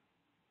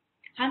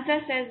 Hansa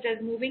says,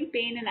 does moving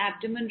pain in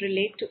abdomen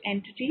relate to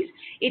entities?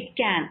 It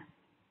can.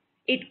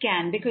 It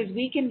can, because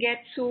we can get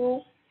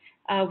so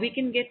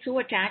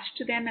attached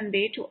to them and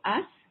they to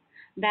us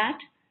that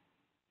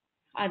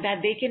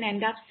they can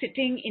end up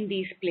sitting in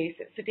these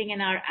places, sitting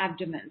in our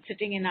abdomen,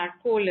 sitting in our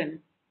colon,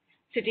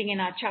 sitting in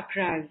our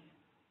chakras.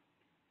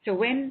 So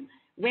when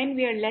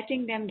we are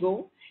letting them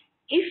go,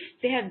 if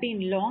they have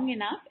been long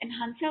enough, and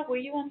Hansa, were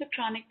you on the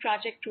Chronic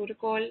Project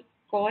Protocol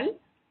call?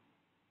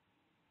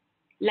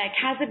 Like,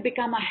 has it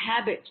become a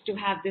habit to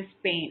have this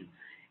pain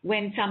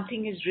when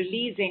something is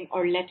releasing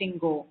or letting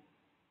go?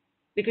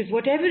 Because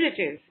whatever it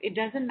is, it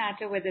doesn't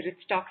matter whether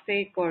it's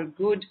toxic or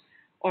good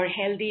or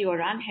healthy or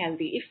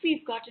unhealthy. If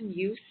we've gotten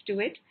used to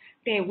it,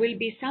 there will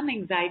be some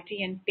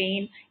anxiety and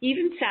pain,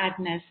 even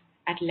sadness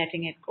at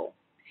letting it go.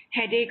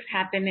 Headaches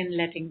happen in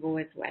letting go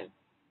as well.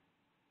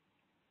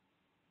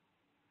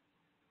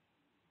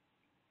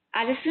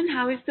 Alison,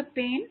 how is the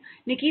pain?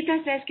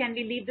 Nikita says, can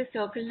we leave the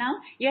circle now?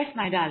 Yes,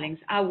 my darlings,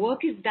 our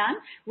work is done.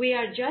 We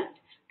are just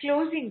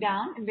closing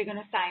down and we're going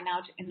to sign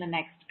out in the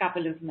next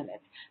couple of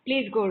minutes.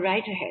 Please go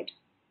right ahead.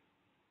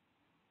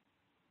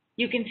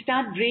 You can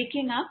start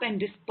breaking up and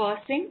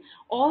dispersing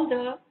all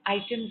the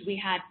items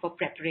we had for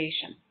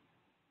preparation.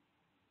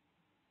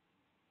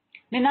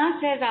 Nina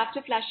says,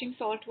 after flushing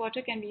salt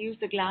water, can we use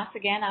the glass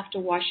again after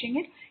washing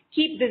it?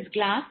 Keep this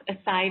glass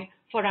aside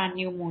for our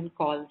new moon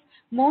calls.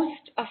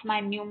 Most of my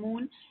new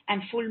moon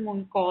and full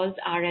moon calls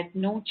are at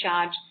no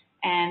charge,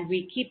 and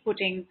we keep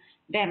putting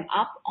them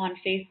up on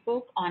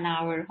Facebook, on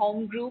our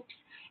home groups,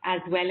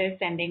 as well as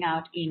sending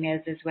out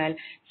emails as well.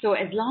 So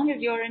as long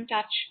as you're in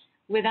touch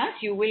with us,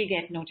 you will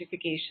get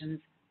notifications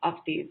of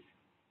these.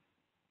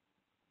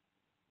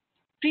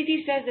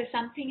 Preeti says there's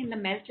something in the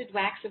melted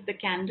wax of the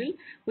candle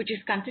which is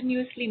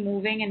continuously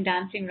moving and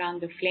dancing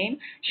around the flame.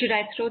 Should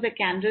I throw the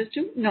candle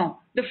too? No,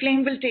 the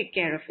flame will take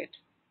care of it.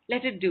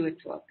 Let it do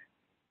its work.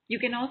 You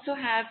can also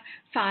have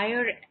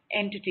fire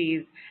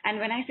entities. And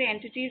when I say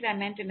entities, I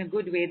meant in a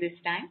good way this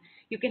time.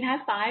 You can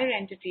have fire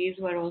entities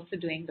who are also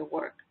doing the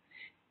work.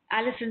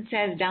 Alison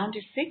says, down to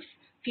 6,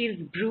 feels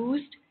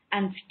bruised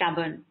and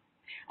stubborn.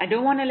 I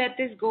don't want to let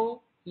this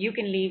go. You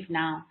can leave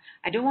now.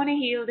 I don't want to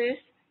heal this.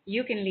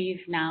 You can leave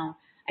now.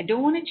 I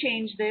don't want to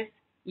change this.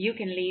 You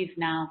can leave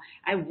now.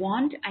 I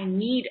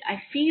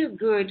feel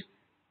good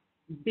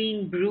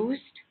being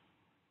bruised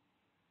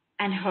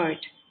and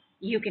hurt.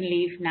 You can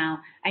leave now.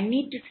 I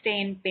need to stay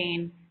in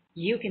pain.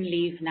 You can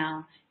leave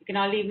now. You can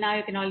all leave now.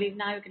 You can all leave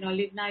now. You can all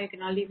leave now. You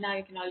can all leave now.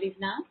 You can all leave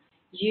now.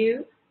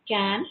 You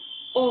can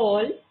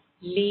all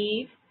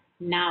leave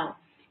now.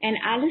 And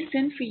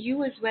Allison, for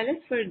you as well as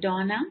for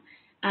Donna,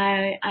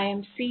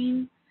 I'm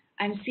seeing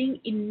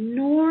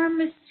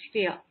enormous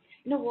fear.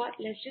 You know what?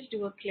 Let's just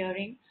do a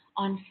clearing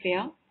on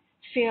fear.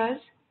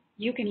 Fears,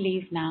 you can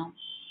leave now.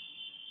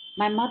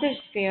 My mother's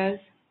fears,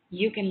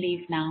 you can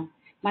leave now.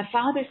 My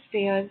father's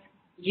fears,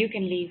 you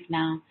can leave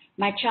now.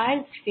 My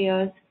child's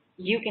fears,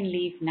 you can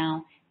leave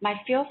now. My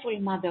fearful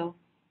mother,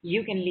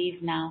 you can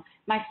leave now.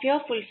 My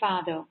fearful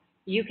father,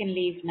 you can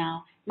leave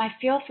now. My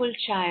fearful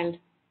child,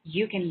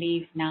 you can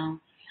leave now.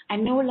 I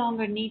no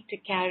longer need to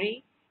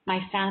carry my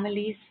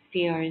family's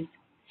fears.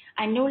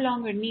 I no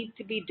longer need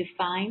to be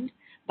defined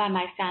by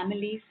my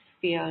family's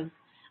fears.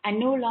 I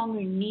no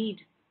longer need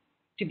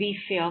to be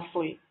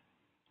fearful.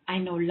 I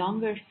no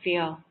longer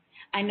fear.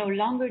 I no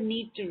longer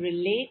need to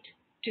relate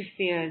to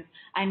fears.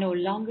 I no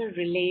longer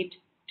relate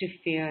to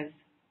fears.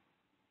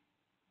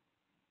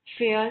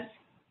 Fears,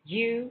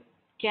 you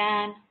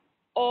can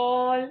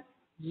all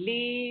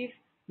leave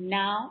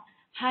now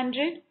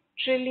 100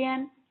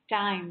 trillion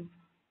times.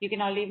 You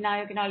can all leave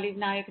now, you can all leave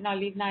now, you can all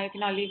leave now, you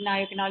can all leave now,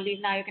 you can all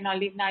leave now, you can all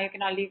leave now, you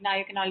can all leave now,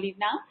 you can all leave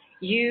now.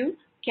 You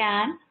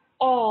can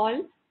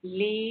all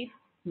leave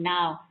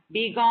now.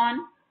 Be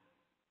gone,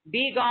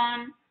 be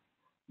gone,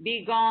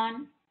 be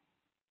gone,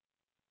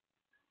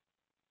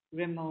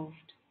 removed.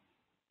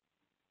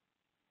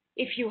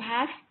 If you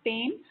have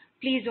pain,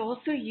 please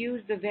also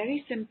use the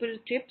very simple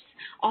tips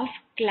of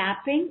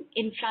clapping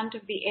in front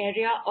of the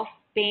area of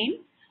pain,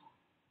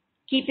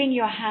 keeping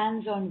your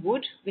hands on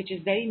wood, which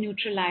is very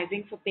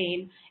neutralizing for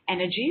pain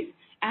energies.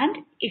 And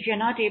if you're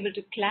not able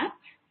to clap,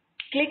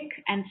 click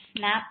and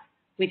snap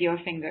with your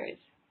fingers.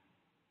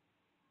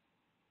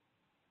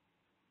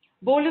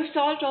 Bowl of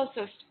salt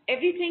also,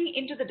 everything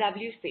into the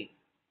WC.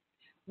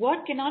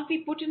 What cannot be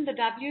put in the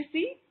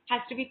WC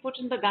has to be put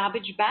in the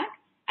garbage bag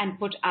and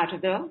put out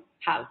of the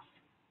house.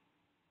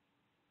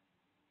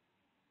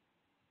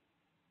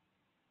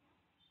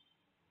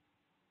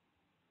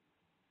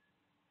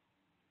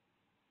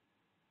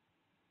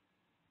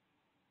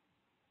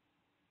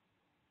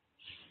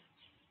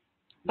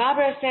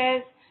 Barbara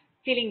says,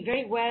 feeling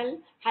very well,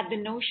 had the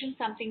notion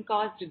something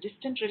caused a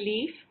distant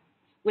relief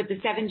with the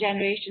 7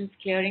 generations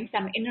clearing,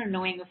 some inner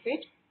knowing of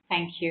it.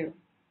 Thank you.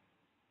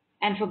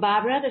 And for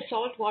Barbara, the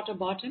salt water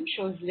bottom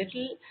shows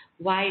little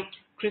white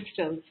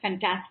crystals.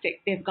 Fantastic.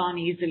 They've gone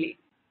easily.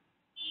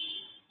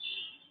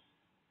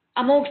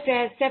 Amog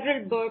says,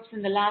 several burps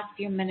in the last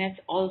few minutes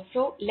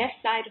also. Left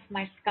side of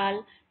my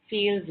skull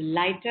feels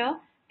lighter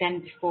than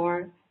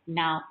before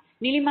now.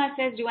 Nilima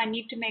says, do I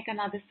need to make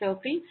another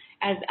circle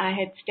as I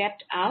had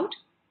stepped out?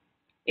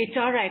 It's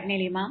all right,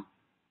 Nilima.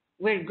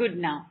 We're good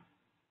now.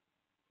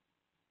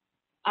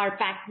 Our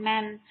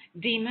Pac-Man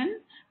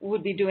demon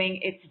would be doing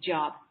its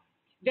job.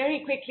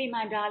 Very quickly,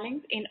 my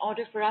darlings, in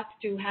order for us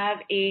to have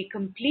a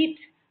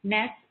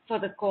completeness for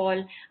the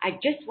call, I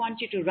just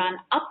want you to run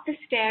up the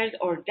stairs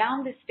or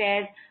down the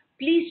stairs.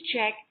 Please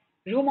check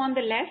room on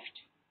the left,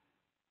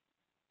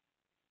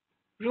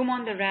 room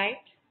on the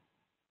right,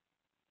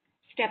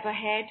 step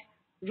ahead,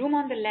 room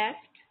on the left,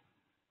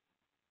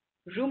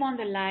 room on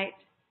the right,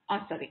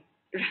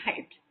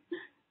 right.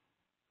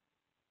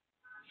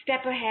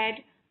 Step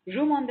ahead,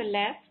 room on the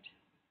left,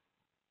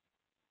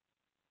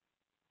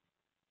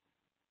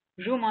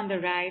 room on the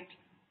right,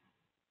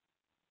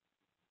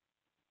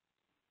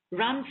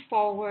 run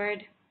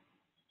forward,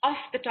 off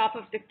the top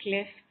of the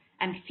cliff,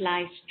 and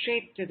fly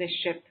straight to the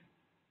ship.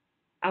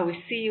 I will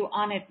see you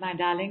on it, my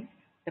darling.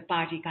 The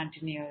party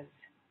continues.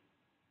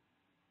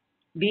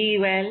 Be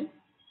well,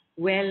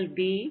 well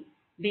be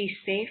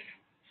safe,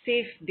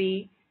 safe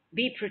be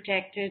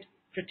protected,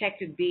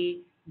 protected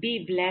be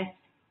blessed,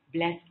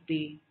 blessed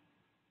be.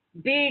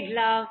 Big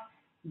love,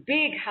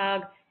 big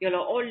hug. You're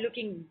all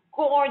looking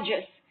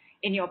gorgeous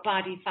in your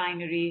party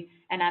finery,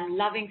 and I'm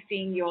loving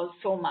seeing you all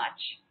so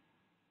much.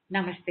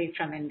 Namaste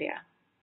from India.